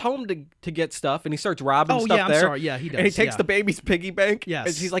 he goes home to get stuff, and he starts robbing stuff yeah, I'm there. sorry. Yeah, he does. And he takes yeah. the baby's piggy bank. Yes.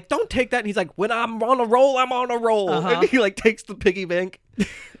 And she's like, don't take that. And he's like, when I'm on a roll, I'm on a roll. And he like takes the piggy bank.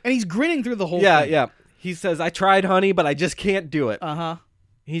 And he's grinning through the whole Yeah, thing. yeah. He says, I tried, honey, but I just can't do it.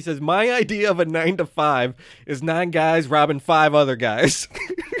 He says, my idea of a 9 to 5 is 9 guys robbing 5 other guys.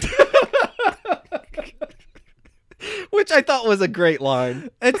 Which I thought was a great line.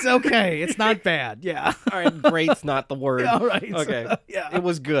 It's okay. It's not bad. Yeah. All right, great's not the word. All right. Okay. Yeah. It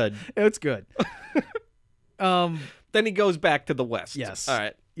was good. It's good. Then he goes back to the West. Yes. All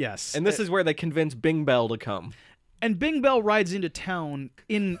right. Yes. And this is where they convince Bing Bell to come. And Bing Bell rides into town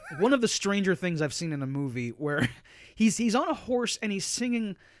in one of the stranger things I've seen in a movie where he's on a horse and he's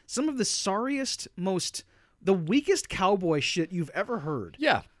singing some of the sorriest, the weakest cowboy shit you've ever heard.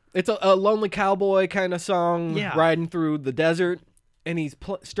 Yeah. It's a lonely cowboy kind of song, Yeah. riding through the desert. And he's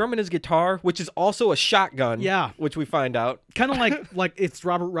strumming his guitar, which is also a shotgun. Yeah. Which we find out. Kind of like it's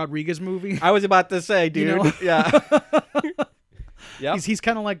Robert Rodriguez movie. I was about to say, dude. You know? Yeah. Yep. He's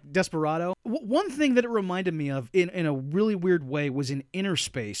kind of like Desperado. One thing that it reminded me of in a really weird way was in Inner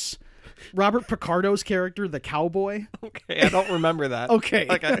Space. Robert Picardo's character, the cowboy. Okay, I don't remember that. Okay.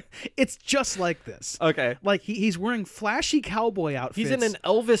 Okay. It's just like this. Okay. Like he's wearing flashy cowboy outfits. He's in an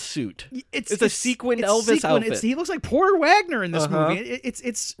Elvis suit. It's a sequined Elvis outfit. He looks like Porter Wagner in this movie.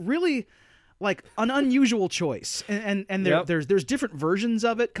 It's really like an unusual choice, and there's different versions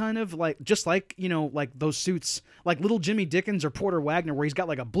of it, kind of like just like like those suits, like Little Jimmy Dickens or Porter Wagner, where he's got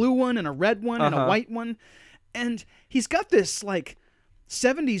like a blue one and a red one and a white one, and he's got this like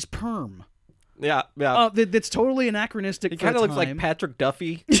 70s perm. Yeah, yeah. That's totally anachronistic. He kind of looks like Patrick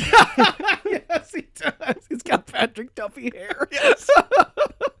Duffy. Yes, he does. He's got Patrick Duffy hair. Yes.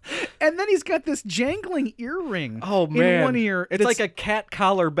 And then he's got this jangling earring. Oh man, in one ear. It's like a cat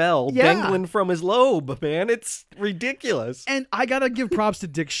collar bell Yeah. dangling from his lobe. Man, it's ridiculous. And I gotta give props to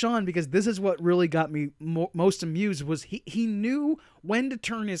Dick Shawn because this is what really got me most amused was he knew when to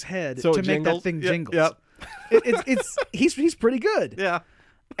turn his head So to it make that jingles? thing Yep, jingle. yep. He's pretty good. Yeah,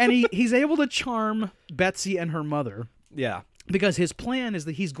 And he's able to charm Betsy and her mother. yeah. Because his plan is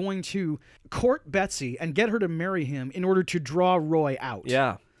that he's going to court Betsy and get her to marry him in order to draw Roy out.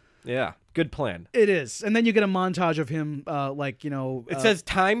 Yeah. Yeah. Good plan. It is. And then you get a montage of him, It says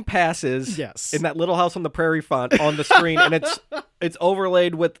time passes. Yes. In that Little House on the Prairie font on the screen, and it's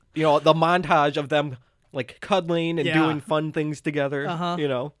overlaid with the montage of them like cuddling and Yeah. doing fun things together.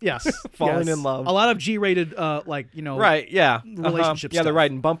 Yes. Falling Yes. in love. A lot of G-rated, Right. Yeah. relationship Yeah, they're stuff.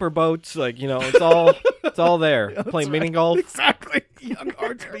 riding bumper boats. Like it's all there. Playing mini golf. Exactly. Young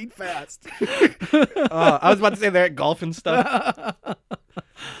hearts beat fast. I was about to say they're at golf and stuff.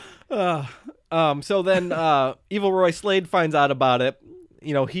 So then Evil Roy Slade finds out about it.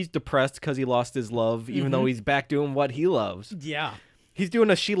 He's depressed because he lost his love, even though he's back doing what he loves. Yeah. He's doing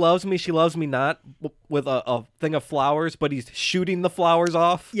a She Loves Me Not with a thing of flowers, but he's shooting the flowers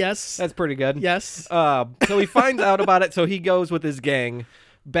off. Yes. That's pretty good. Yes. So he finds out about it, so he goes with his gang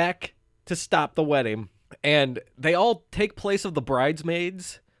back to stop the wedding. And they all take place of the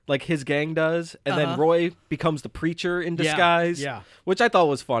bridesmaids, like his gang does. And then Roy becomes the preacher in disguise. Yeah. Which I thought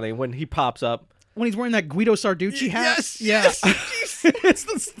was funny when he pops up. When he's wearing that Guido Sarducci hat. Yes.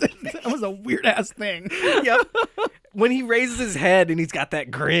 That was a weird-ass thing. Yep. When he raises his head and he's got that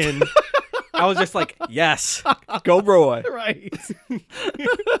grin, I was just like, yes, go Roy. Right.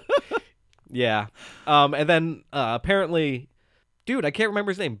 Yeah. And then apparently, dude, I can't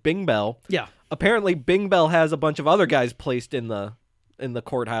remember his name. Bing Bell. Yeah. Apparently, Bing Bell has a bunch of other guys placed in the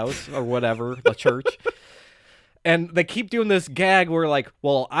courthouse or whatever, the church. And they keep doing this gag where like,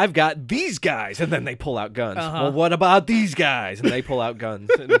 well, I've got these guys, and then they pull out guns. Well, what about these guys? And they pull out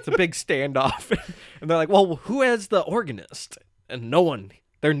guns, and it's a big standoff. And they're like, well, who has the organist? And no one.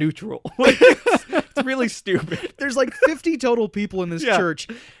 They're neutral. Like, it's really stupid. There's like 50 total people in this church,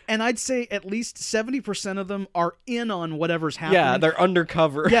 and I'd say at least 70% of them are in on whatever's happening. Yeah, they're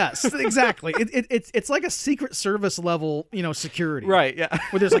undercover. Yes, exactly. It's like a Secret Service level, security. Right, yeah.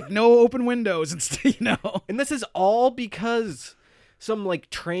 Where there's like no open windows and And this is all because some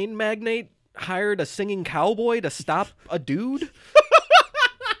like train magnate hired a singing cowboy to stop a dude.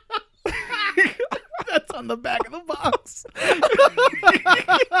 That's on the back of the box.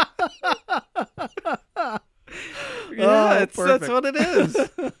 That's what it is.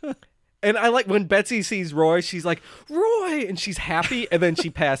 And I like when Betsy sees Roy, she's like, Roy, and she's happy, and then she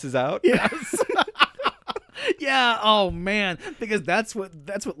passes out. Yes. Yeah. Oh man, because that's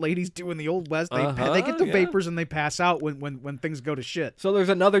what ladies do in the Old West. They get the vapors and they pass out when things go to shit. So there's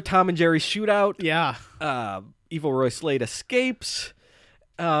another Tom and Jerry shootout. Yeah. Evil Roy Slade escapes,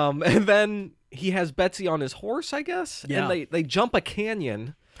 and then he has Betsy on his horse, I guess. Yeah. And they jump a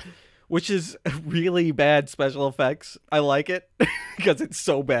canyon, which is really bad special effects. I like it because it's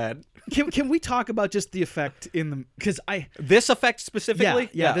so bad. Can we talk about just the effect in the this effect specifically?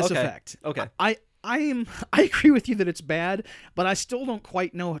 Yeah, this okay. effect. Okay. I agree with you that it's bad, but I still don't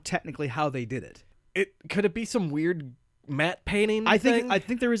quite know technically how they did it. Could it be some weird matte painting? I thing?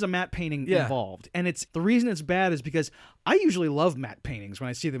 think there is a matte painting involved, and the reason it's bad is because I usually love matte paintings when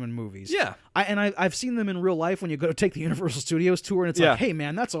I see them in movies. Yeah, I've seen them in real life when you go to take the Universal Studios tour, and it's like, hey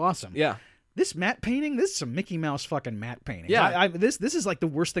man, that's awesome. Yeah. This matte painting, this is some Mickey Mouse fucking matte painting. Yeah. This is like the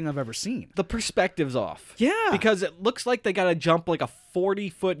worst thing I've ever seen. The perspective's off. Yeah. Because it looks like they got to jump like a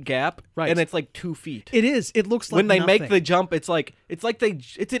 40-foot gap, right? And it's like 2 feet. It is. It looks like when they nothing. make the jump, it's an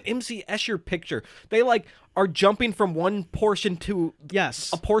MC Escher picture. They like are jumping from one portion to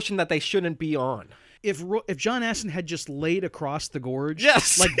a portion that they shouldn't be on. If John Astin had just laid across the gorge,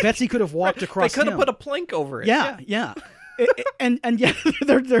 yes, like Betsy could have walked across. They could have put a plank over it. Yeah. And yeah,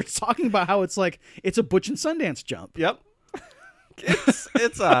 they're talking about how it's like it's a Butch and Sundance jump. Yep. It's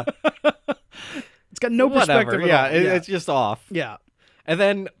got no perspective. Yeah, it's just off. Yeah. And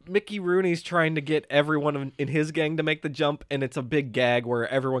then Mickey Rooney's trying to get everyone in his gang to make the jump, and it's a big gag where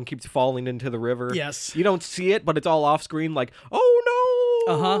everyone keeps falling into the river. Yes. You don't see it, but it's all off screen, like, oh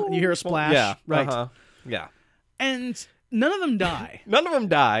no! You hear a splash. Yeah. Right. Yeah. And none of them die. None of them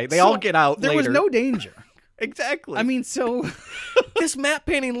die. They all get out There later. was no danger. Exactly. I mean, so this matte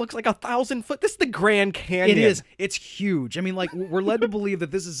painting looks like 1,000 foot. This is the Grand Canyon. It is. It's huge. I mean, like we're led to believe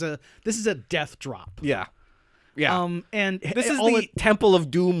that this is a death drop. Yeah. Yeah. And this is the Temple of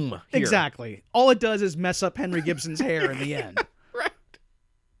Doom here. Exactly. All it does is mess up Henry Gibson's hair in the end.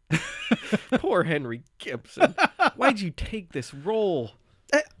 Right. Poor Henry Gibson. Why'd you take this role?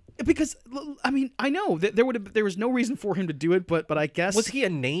 Because I mean, I know that there was no reason for him to do it, but I guess was he a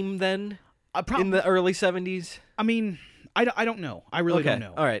name then in the early 70s? I mean, I don't know. I really don't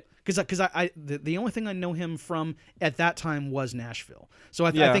know. All right. Because the only thing I know him from at that time was Nashville. So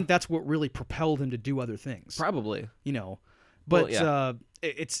I think that's what really propelled him to do other things. Probably. But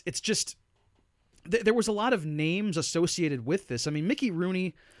it's just there was a lot of names associated with this. I mean, Mickey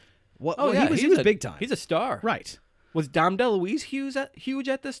Rooney. He was big time. He's a star. Right. Was Dom DeLuise huge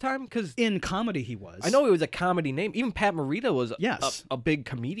at this time? Because in comedy he was. I know he was a comedy name. Even Pat Morita was a big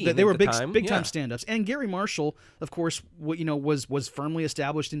comedian. They were big time. Time stand-ups. And Gary Marshall, of course, was firmly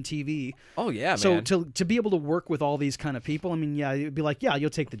established in TV. Oh yeah, so man. to be able to work with all these kind of people, I mean, yeah, you'd be like, yeah, you'll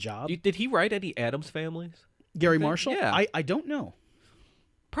take the job. Did he write any Addams Families? Gary Marshall? Yeah. I don't know.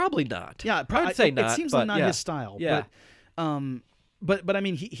 Probably not. Yeah, I'd say not. It seems like not his style. Yeah. But I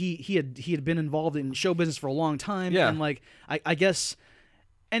mean, he had been involved in show business for a long time, yeah. And like I guess,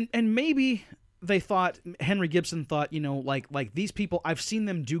 and maybe they thought Henry Gibson thought, like these people, I've seen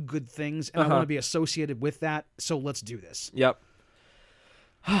them do good things, and I want to be associated with that, so let's do this. Yep.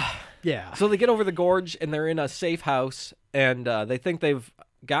 Yeah. So they get over the gorge and they're in a safe house, and they think they've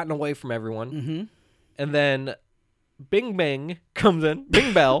gotten away from everyone, mm-hmm. and then Bing Bang comes in.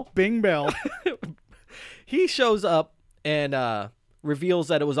 Bing Bell. Bing Bell. He shows up and reveals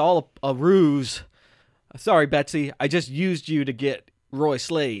that it was all a ruse. Sorry, Betsy. I just used you to get Roy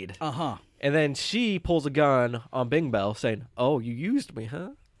Slade. Uh-huh. And then she pulls a gun on Bing Bell saying, oh, you used me,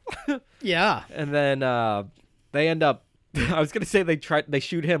 huh? Yeah. And then they end up, I was going to say they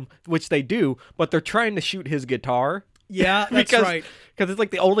shoot him, which they do, but they're trying to shoot his guitar. Yeah, that's right. Because it's like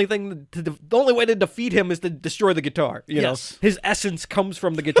the only way to defeat him is to destroy the guitar. You know, his essence comes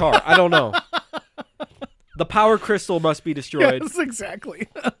from the guitar. I don't know. The power crystal must be destroyed. Yes, exactly.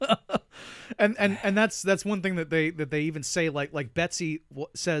 And that's one thing that they even say, like Betsy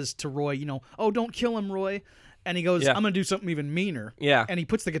says to Roy, oh, don't kill him, Roy. And he goes, Yeah. I'm going to do something even meaner. Yeah. And he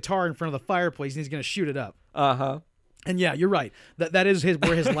puts the guitar in front of the fireplace and he's going to shoot it up. Uh-huh. And yeah, you're right. That is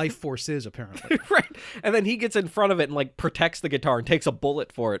where his life force is, apparently. Right. And then he gets in front of it and like protects the guitar and takes a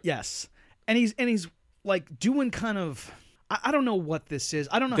bullet for it. Yes. And he's like doing kind of, I don't know what this is.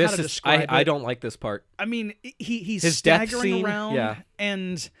 I don't know how to describe it. I don't like this part. I mean, he's His death staggering scene, around. yeah.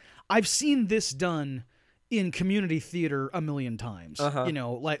 And I've seen this done in community theater a million times. Uh-huh.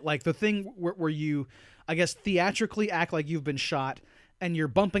 Like the thing where you, I guess, theatrically act like you've been shot and you're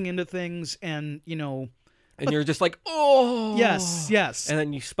bumping into things and, And you're just like, oh. Yes. And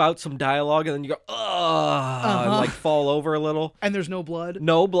then you spout some dialogue and then you go, oh, and like fall over a little. And there's no blood.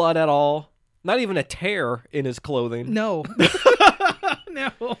 No blood at all. Not even a tear in his clothing. No.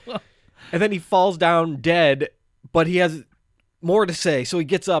 No. And then he falls down dead, but he has more to say. So he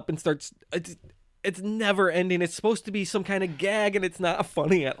gets up and starts. It's never ending. It's supposed to be some kind of gag, and it's not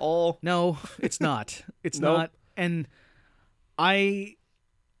funny at all. No, it's not. It's Nope. not. And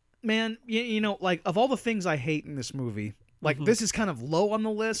man, like of all the things I hate in this movie, like this is kind of low on the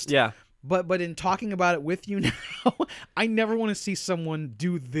list. Yeah. But in talking about it with you now, I never want to see someone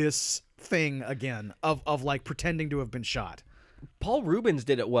do this thing again of like pretending to have been shot. Paul Rubens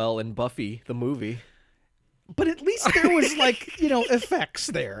did it well in Buffy, the movie. But at least there was like, effects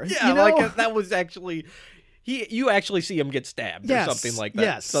there. Yeah, like that was actually you actually see him get stabbed Yes, or something like that.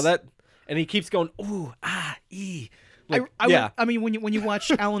 yes. So that, and he keeps going, ooh, ah, ee. Like, I mean, when you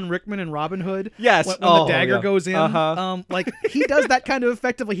watch Alan Rickman and Robin Hood, Yes. when Oh, the dagger yeah. goes in, Uh-huh. like he does that kind of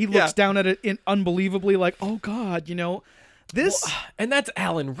effectively. He looks Yeah. down at it unbelievably, like, oh God, this. and that's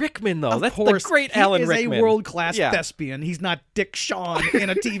Alan Rickman, though. Of That's course, the great he Alan is Rickman. a world-class Yeah. thespian. He's not Dick Shawn in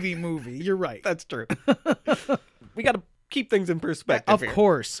a TV movie. You're right. That's true. We got to keep things in perspective Of here.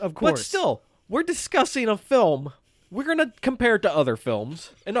 course. But still, we're discussing a film. We're going to compare it to other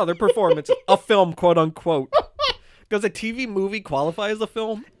films and other performances. A film, quote unquote. Does a TV movie qualify as a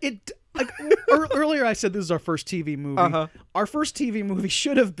film? Earlier I said this is our first TV movie. Uh-huh. Our first TV movie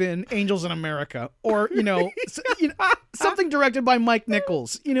should have been Angels in America, or something directed by Mike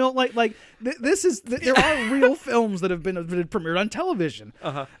Nichols. This is there are real films that have been premiered on television.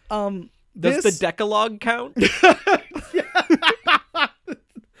 Uh-huh. This- Does the Decalogue count?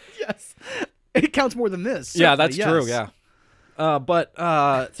 Yes, it counts more than this. Yeah, certainly, that's true. yes.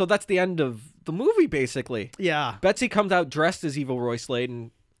 Yeah. So that's the end of the movie, basically. Yeah. Betsy comes out dressed as Evil Roy Slade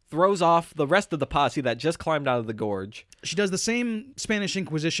and throws off the rest of the posse that just climbed out of the gorge. She does the same Spanish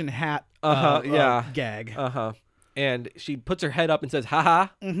Inquisition hat Yeah. gag. Uh-huh. And she puts her head up and says,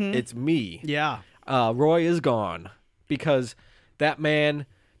 "Ha-ha, it's me." Yeah. Roy is gone because that man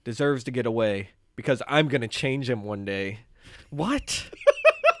deserves to get away because I'm going to change him one day. What?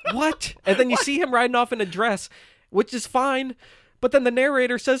 What? And then you see him riding off in a dress, which is fine. But then the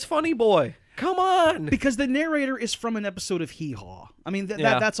narrator says, "Funny boy, come on." Because the narrator is from an episode of Hee Haw. I mean,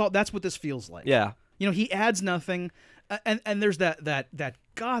 Yeah. that's all. That's what this feels like. Yeah. He adds nothing, and there's that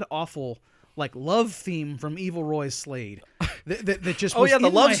god awful like love theme from Evil Roy Slade that just Oh was yeah, the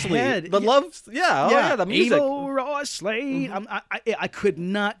in love my sleeve. head. The love. Yeah. Oh yeah, the music. Evil Roy Slade. I could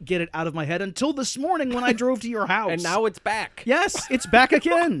not get it out of my head until this morning when I drove to your house. And now it's back. yes, it's back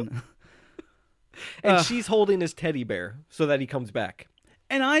again. And she's holding his teddy bear so that he comes back.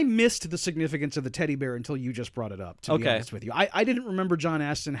 And I missed the significance of the teddy bear until you just brought it up, to be Okay. honest with you. I didn't remember John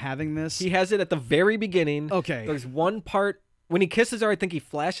Astin having this. He has it at the very beginning. Okay. There's one part when he kisses her, I think he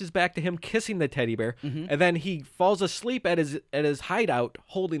flashes back to him kissing the teddy bear, and then he falls asleep at his hideout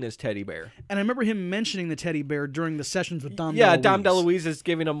holding his teddy bear. And I remember him mentioning the teddy bear during the sessions with Dom Yeah, DeLuise. Dom DeLuise is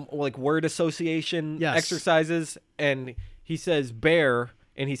giving him like word association Yes. exercises, and he says bear,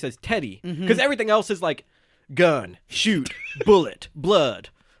 and he says teddy, because everything else is like gun, shoot, bullet, blood,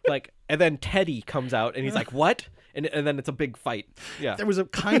 like, and then Teddy comes out, and he's like, what? And then it's a big fight. Yeah. There was a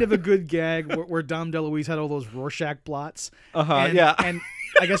kind of a good gag where Dom DeLuise had all those Rorschach blots. And, yeah. And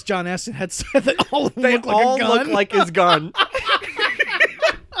I guess John Astin had said that all of them They look like all a gun. look like his gun.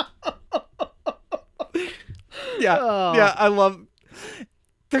 Yeah. Oh. Yeah, I love.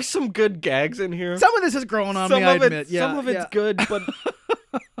 There's some good gags in here. Some of this is growing on me, I admit. Yeah, some of it's yeah. good, but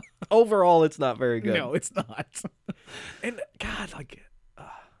overall, it's not very good. No, it's not. And God, like,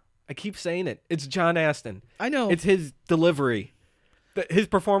 I keep saying it. It's John Astin. I know. It's his delivery. His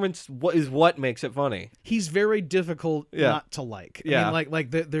performance is what makes it funny. He's very difficult Yeah. not to like. Yeah. I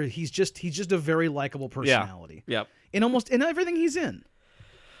mean, he's just a very likable personality. Yep. In everything he's in.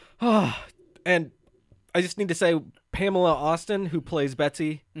 And I just need to say, Pamela Austin, who plays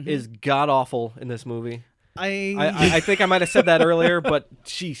Betsy, is god awful in this movie. I think I might have said that earlier, but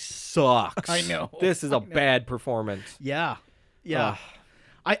she sucks. I know. This is a bad performance. Yeah. Ugh.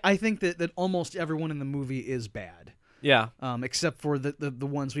 I think that almost everyone in the movie is bad. Yeah. Except for the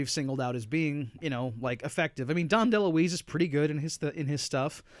ones we've singled out as being, like effective. I mean, Dom DeLuise is pretty good in his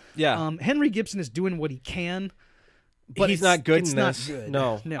stuff. Yeah. Henry Gibson is doing what he can, but he's not good in not this. good.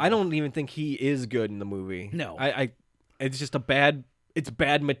 No. I don't even think he is good in the movie. No. It's just it's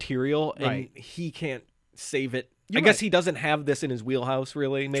bad material, and Right. he can't save it. You're I guess right. he doesn't have this in his wheelhouse,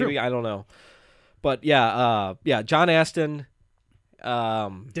 really. Maybe. True. I don't know. But yeah, John Astin,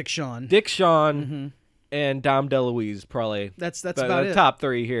 Dick Shawn. Dick Shawn, and Dom DeLuise probably. That's the about it. top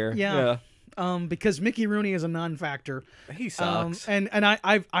three here. Yeah. Because Mickey Rooney is a non-factor. He sucks. And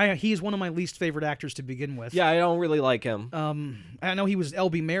he's one of my least favorite actors to begin with. Yeah, I don't really like him. I know he was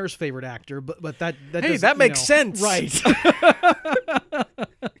L.B. Mayer's favorite actor, but that Hey, doesn't, that makes sense. right?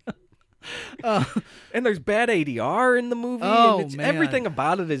 And there's bad ADR in the movie. Oh, and man. everything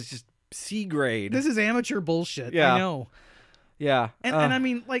about it is just C grade. This is amateur bullshit. Yeah. I know. Yeah. And I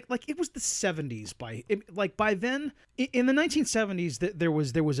mean, like it was the 70s by then in the 1970s there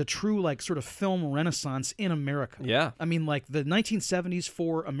was a true like sort of film renaissance in America. Yeah. I mean, like the 1970s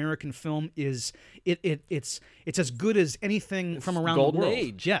for American film is it's as good as anything from around golden the world.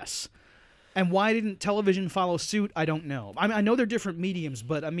 age. Yes. And why didn't television follow suit? I don't know. I mean, I know they're different mediums,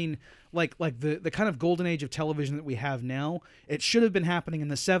 but I mean, like the kind of golden age of television that we have now, it should have been happening in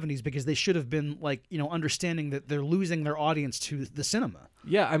the 70s because they should have been like, understanding that they're losing their audience to the cinema.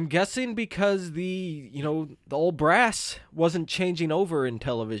 Yeah, I'm guessing because the old brass wasn't changing over in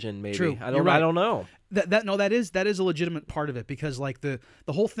television. Maybe. True. I You're right. don't know. That is a legitimate part of it because like the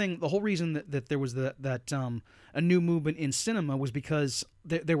whole reason that there was a new movement in cinema was because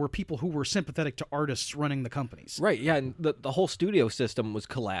there were people who were sympathetic to artists running the companies. Right. Yeah, and the whole studio system was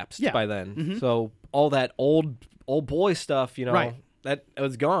collapsed Yeah. by then. So all that old boy stuff, Right. that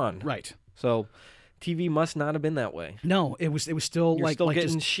was gone. Right. So TV must not have been that way. No, it was still You're like still like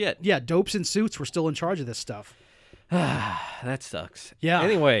getting just, shit. yeah, dopes in suits were still in charge of this stuff. That sucks. Yeah.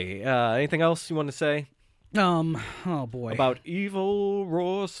 Anyway, anything else you want to say Oh boy. about Evil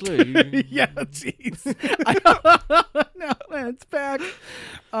Roy Slade? yeah, jeez. No, it's back.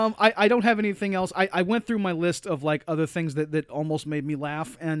 I don't have anything else. I went through my list of like other things that almost made me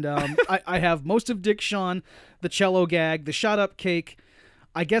laugh, and I have most of Dick Shawn, the cello gag, the shot up cake.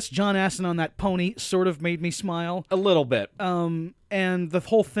 I guess John Astin on that pony sort of made me smile. A little bit. And the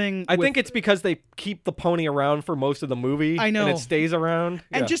whole thing. I think it's because they keep the pony around for most of the movie. I know. And it stays around.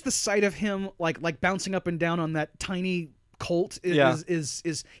 And Yeah. just the sight of him like bouncing up and down on that tiny colt is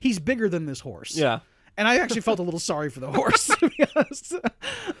he's bigger than this horse. Yeah. And I actually felt a little sorry for the horse, to be honest.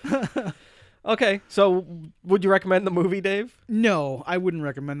 Okay, so would you recommend the movie, Dave? No, I wouldn't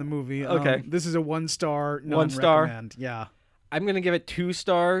recommend the movie. Okay. This is a 1-star. 1-star? Non-recommend. Yeah. I'm going to give it 2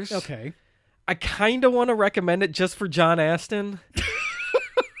 stars. Okay. I kind of want to recommend it just for John Astin.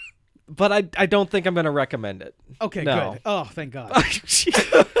 But I don't think I'm going to recommend it. Okay, No. good. Oh, thank God.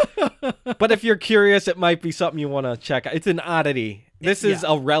 But if you're curious, it might be something you want to check out. It's an oddity. This is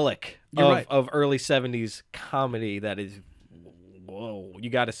a relic You're right. of early 70s comedy that is, whoa, you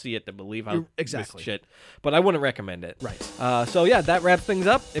got to see it to believe how Exactly. this shit. But I wouldn't recommend it. Right. So yeah, that wraps things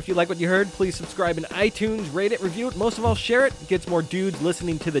up. If you like what you heard, please subscribe in iTunes, rate it, review it. Most of all, share it. It gets more dudes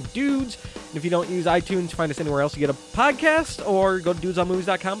listening to the dudes. And if you don't use iTunes, find us anywhere else you get a podcast, or go to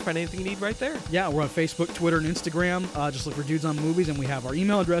dudesonmovies.com, find anything you need right there. Yeah, we're on Facebook, Twitter, and Instagram. Just look for Dudes on Movies, and we have our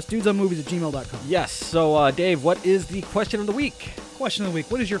email address, dudesonmovies@gmail.com. Yes. So Dave, what is the question of the week? Question of the week.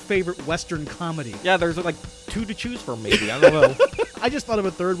 What is your favorite Western comedy? Yeah, there's like 2 to choose from, maybe. I don't know. I just thought of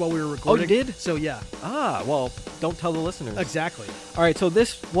a third while we were recording. did? So, yeah. Well, don't tell the listeners. Exactly. All right, so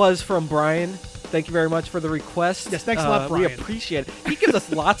this was from Brian. Thank you very much for the request. Yes, thanks a lot, Brian. We appreciate it. He gives us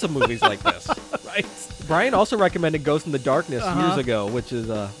lots of movies like this. Right. Brian also recommended Ghost in the Darkness Uh-huh. years ago, which is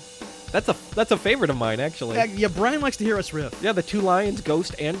that's a favorite of mine, actually. Yeah, Brian likes to hear us riff. Yeah, the 2 lions,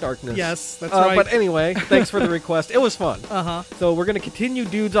 Ghost and Darkness. Yes, that's right. But anyway, thanks for the request. It was fun. Uh-huh. So we're going to continue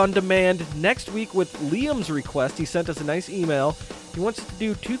Dudes on Demand next week with Liam's request. He sent us a nice email. He wants us to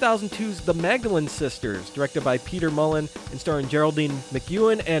do 2002's The Magdalene Sisters, directed by Peter Mullen and starring Geraldine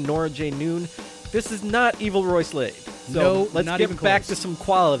McEwen and Nora J. Noon. This is not Evil Roy Slade. So No, let's not get even back close. to some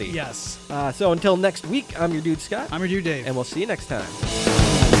quality. Yes. So until next week, I'm your dude Scott. I'm your dude, Dave. And we'll see you next time.